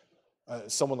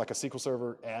someone like a SQL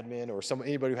Server admin or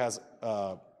anybody who has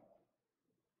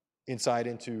insight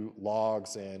into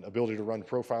logs and ability to run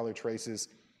profiler traces,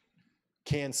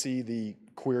 can see the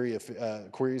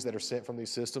queries that are sent from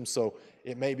these systems. So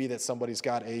it may be that somebody's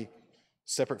got a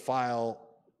separate file.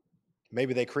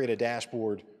 Maybe they create a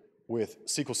dashboard with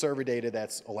SQL Server data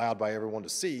that's allowed by everyone to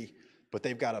see, but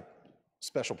they've got a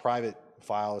special private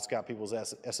file. It's got people's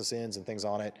SSNs and things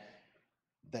on it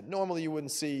that normally you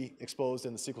wouldn't see exposed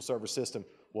in the SQL Server system.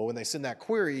 Well, when they send that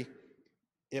query,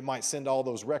 it might send all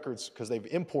those records because they've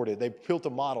built a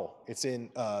model. It's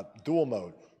in dual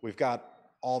mode. We've got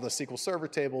all the SQL Server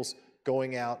tables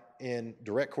going out in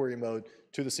direct query mode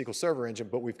to the SQL Server engine,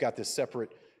 but we've got this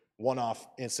separate one-off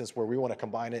instance where we want to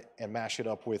combine it and mash it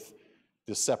up with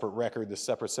this separate record, this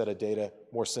separate set of data,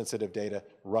 more sensitive data,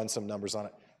 run some numbers on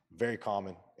it. Very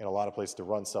common in a lot of places to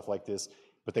run stuff like this,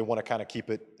 but they want to kind of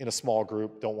keep it in a small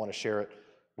group, don't want to share it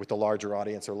with the larger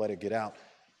audience or let it get out.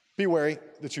 Be wary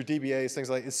that your DBAs, things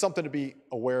like, it's something to be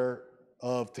aware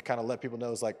of to kind of let people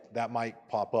know is like that might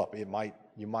pop up. You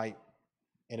might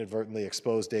inadvertently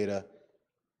expose data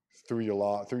through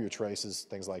your traces,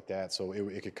 things like that. So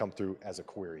it could come through as a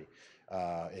query.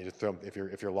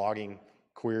 If you're logging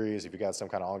queries, if you got some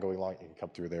kind of ongoing log, it can come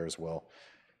through there as well.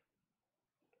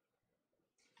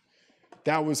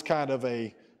 That was kind of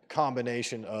a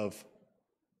combination of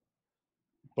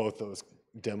both those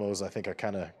demos. I think I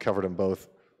kind of covered them both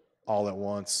all at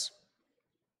once.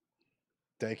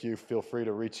 Thank you. Feel free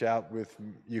to reach out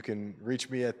you can reach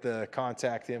me at the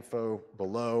contact info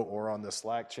below or on the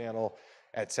Slack channel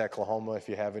at Techlahoma if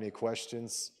you have any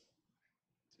questions.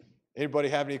 Anybody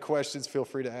have any questions, feel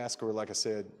free to ask, or like I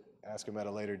said, ask them at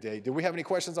a later date. Did we have any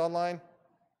questions online?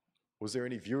 Was there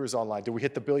any viewers online? Did we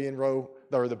hit the billion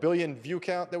view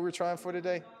count that we were trying for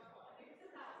today?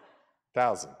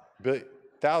 1,000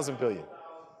 billion.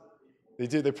 They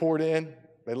did, they poured in,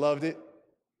 they loved it.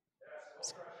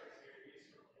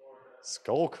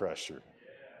 Skull Crusher.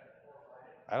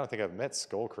 I don't think I've met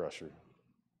Skull Crusher.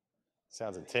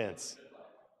 Sounds intense.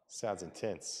 Sounds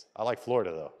intense. I like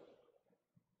Florida though.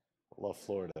 I love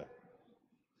Florida.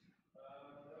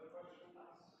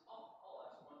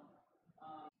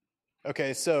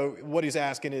 Okay, so what he's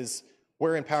asking is,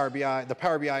 where in Power BI, the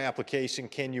Power BI application,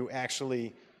 can you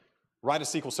actually write a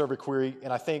SQL Server query?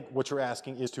 And I think what you're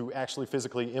asking is to actually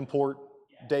physically import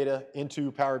data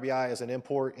into Power BI as an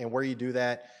import, and where you do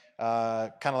that,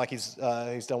 kind of like he's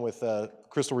done with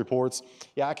Crystal Reports.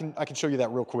 Yeah, I can show you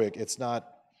that real quick. It's not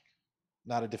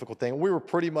a difficult thing. We were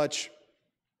pretty much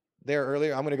there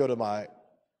earlier. I'm going to go to my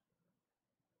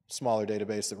smaller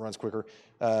database that runs quicker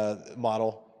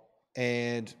model,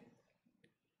 and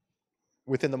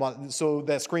within the model, so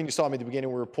that screen you saw me at the beginning,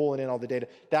 we were pulling in all the data.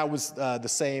 That was the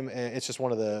same. It's just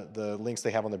one of the links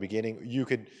they have on the beginning. You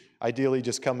could ideally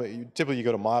just typically you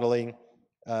go to modeling.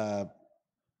 I'm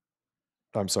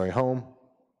sorry, home.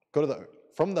 Go to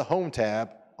from the home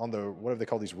tab on the, whatever they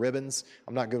call these ribbons.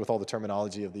 I'm not good with all the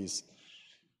terminology of these.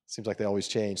 Seems like they always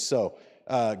change. So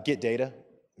get data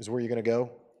is where you're going to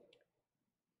go.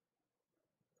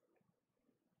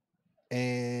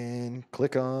 And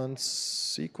click on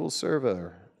SQL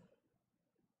Server.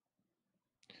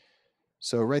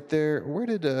 So right there, where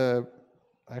did,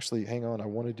 actually, hang on, I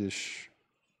wanted to,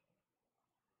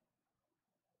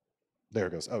 there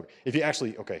it goes. Oh, if you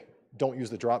actually, okay, don't use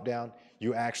the drop down,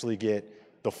 you actually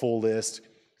get the full list.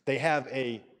 They have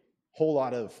a whole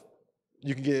lot of,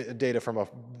 you can get data from a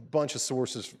bunch of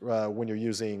sources when you're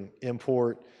using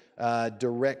import.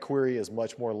 Direct query is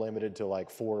much more limited to like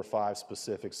 4 or 5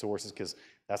 specific sources, because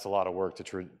that's a lot of work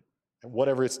to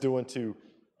whatever it's doing to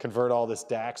convert all this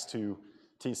DAX to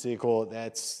T-SQL,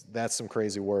 that's some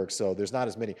crazy work. So there's not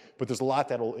as many, but there's a lot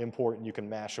that'll import and you can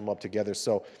mash them up together.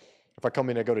 So if I come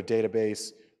in and go to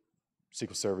database,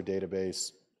 SQL Server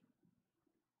database,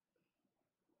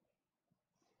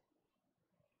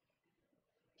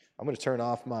 I'm going to turn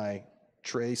off my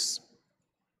trace.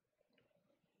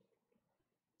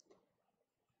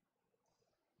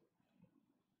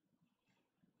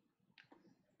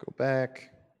 Go back.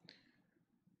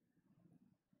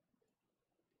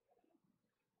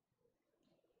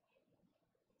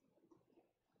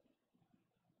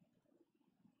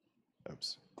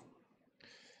 Oops.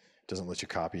 Doesn't let you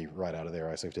copy right out of there.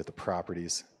 I just have to hit the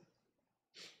properties.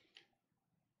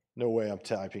 No way I'm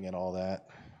typing in all that.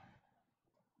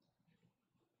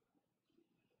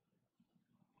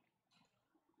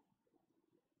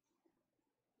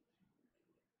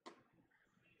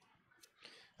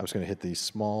 I'm just going to hit these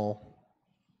small.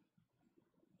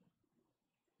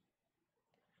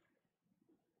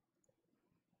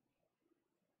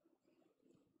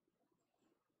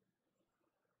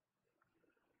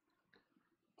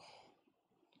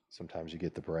 Sometimes you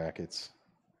get the brackets.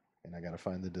 and I got to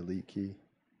find the delete key.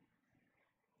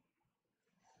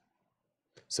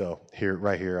 So here,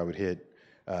 right here, I would hit,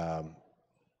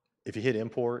 if you hit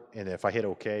import, and if I hit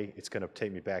OK, it's going to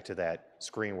take me back to that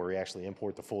screen where we actually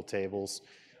import the full tables.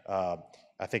 I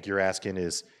think you're asking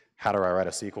is, how do I write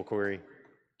a SQL query?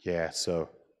 Yeah, so.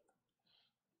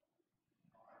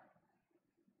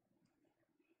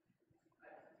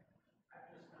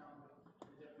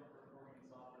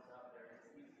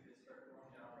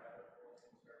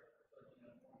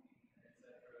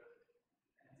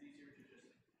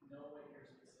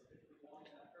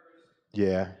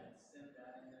 Yeah.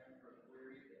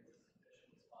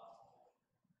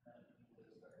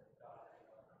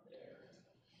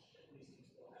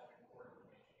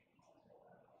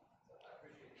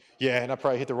 Yeah, and I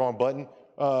probably hit the wrong button.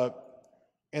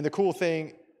 And the cool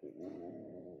thing,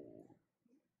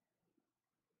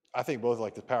 I think both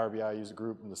like the Power BI user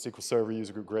group and the SQL Server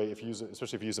user group, great if you use it,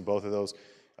 especially if you're using both of those,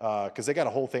 because they got a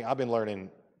whole thing. I've been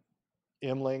learning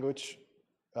M language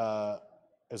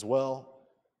as well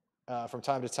from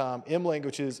time to time. M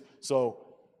languages, so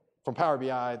from Power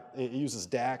BI, it uses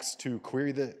DAX to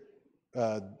query the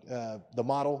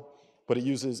model, but it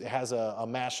has a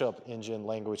mashup engine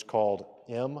language called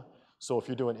M. So if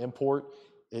you're doing import,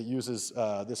 it uses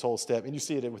this whole step, and you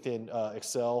see it within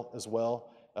Excel as well.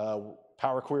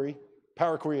 Power Query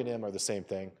and M are the same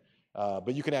thing,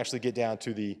 but you can actually get down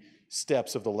to the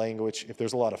steps of the language. If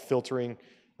there's a lot of filtering,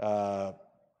 you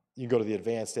can go to the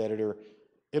advanced editor.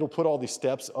 It'll put all these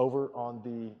steps over on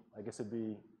the, I guess it'd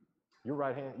be your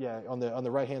right hand, yeah, on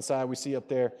the right hand side we see up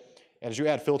there. And as you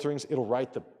add filterings, it'll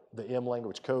write the M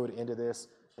language code into this,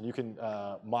 and you can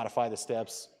modify the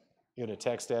steps in a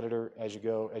text editor as you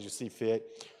go, as you see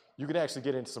fit. You can actually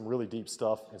get into some really deep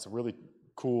stuff and some really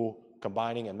cool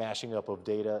combining and mashing up of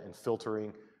data and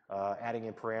filtering, adding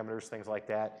in parameters, things like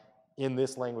that, in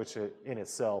this language in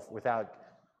itself, without,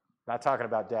 not talking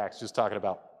about DAX, just talking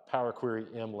about Power Query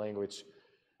M language.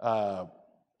 Because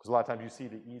a lot of times you see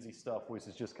the easy stuff, which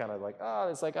is just kind of like,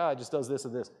 it just does this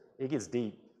and this. It gets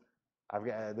deep.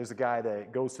 There's a guy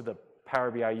that goes to the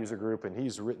Power BI user group, and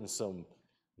he's written some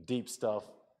deep stuff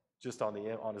just on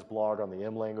his blog on the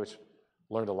M language.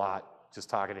 Learned a lot just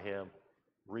talking to him,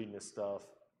 reading his stuff.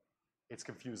 It's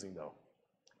confusing though.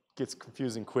 Gets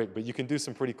confusing quick, but you can do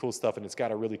some pretty cool stuff, and it's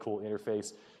got a really cool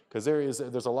interface, because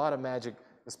there's a lot of magic,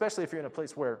 especially if you're in a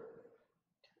place where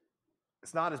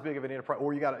it's not as big of an enterprise,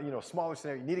 or you got a smaller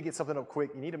scenario. You need to get something up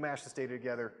quick. You need to mash this data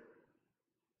together.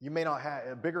 You may not have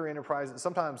a bigger enterprise.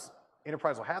 Sometimes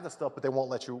enterprise will have the stuff, but they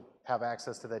won't let you have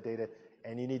access to that data,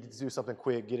 and you need to do something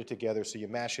quick, get it together, so you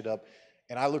mash it up.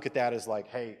 And I look at that as like,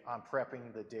 hey, I'm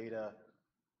prepping the data.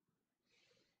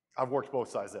 I've worked both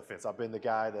sides of that fence. I've been the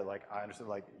guy that, like, I understand,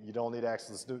 like, you don't need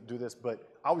access to do this, but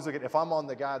I always look at, if I'm on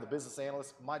the guy, the business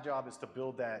analyst, my job is to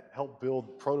help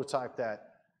build, prototype that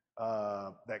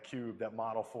cube, that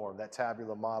model form, that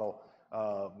tabular model,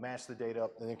 match the data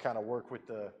up, and then kind of work with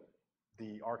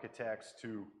the architects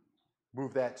to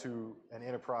move that to an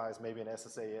enterprise, maybe an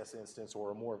SSAS instance,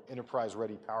 or a more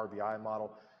enterprise-ready Power BI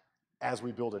model as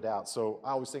we build it out. So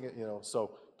I always think,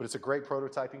 but it's a great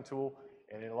prototyping tool.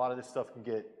 And a lot of this stuff can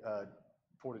get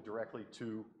ported directly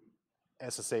to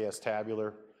SSAS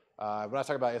Tabular. When I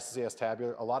talk about SSAS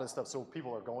Tabular, a lot of stuff, so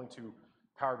people are going to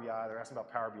Power BI, they're asking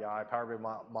about Power BI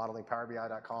modeling,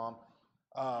 PowerBI.com,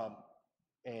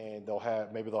 and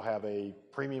maybe they'll have a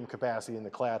premium capacity in the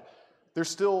cloud. There's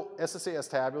still, SSAS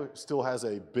Tabular still has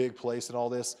a big place in all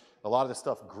this. A lot of this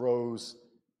stuff grows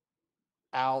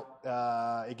out,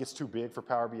 it gets too big for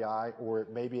Power BI, or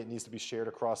maybe it needs to be shared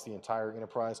across the entire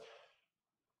enterprise.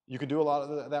 You can do a lot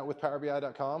of that with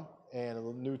PowerBI.com, and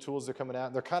the new tools that are coming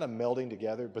out. They're kind of melding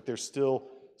together, but there's still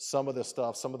some of the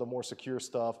stuff, some of the more secure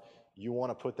stuff, you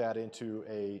want to put that into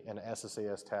an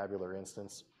SSAS Tabular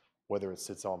instance, whether it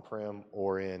sits on-prem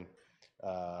or in,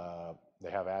 they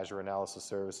have Azure Analysis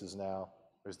Services now.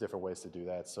 There's different ways to do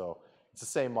that. So it's the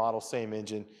same model, same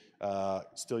engine,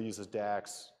 still uses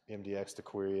DAX, MDX to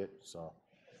query it. So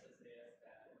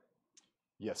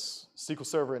yes, SQL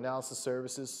Server Analysis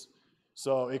Services.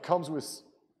 So it comes with,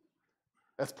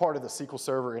 that's part of the SQL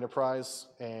Server Enterprise,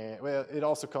 and well, it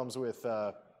also comes with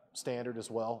Standard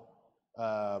as well.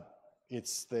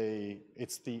 It's the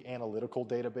analytical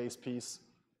database piece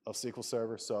of SQL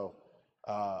Server. So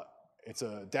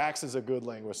DAX is a good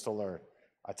language to learn.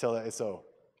 I tell that, so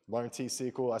learn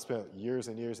T-SQL. I spent years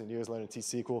and years and years learning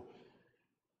T-SQL.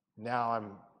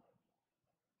 Now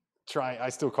I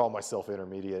still call myself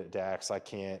intermediate at DAX. I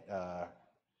can't,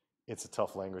 it's a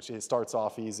tough language. It starts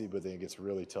off easy, but then it gets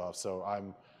really tough. So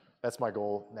that's my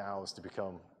goal now, is to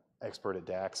become expert at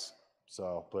DAX.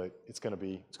 So, but it's going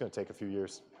to take a few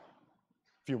years.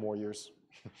 few more years.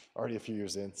 Already a few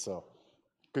years in, so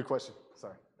good question.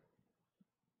 Sorry.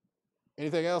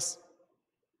 Anything else?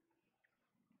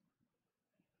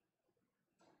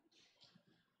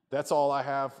 That's all I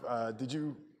have. Did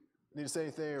you need to say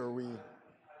anything, or are we? I think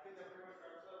that pretty much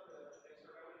wraps up. Thanks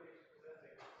for coming. Thanks for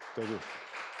presenting. Thank you.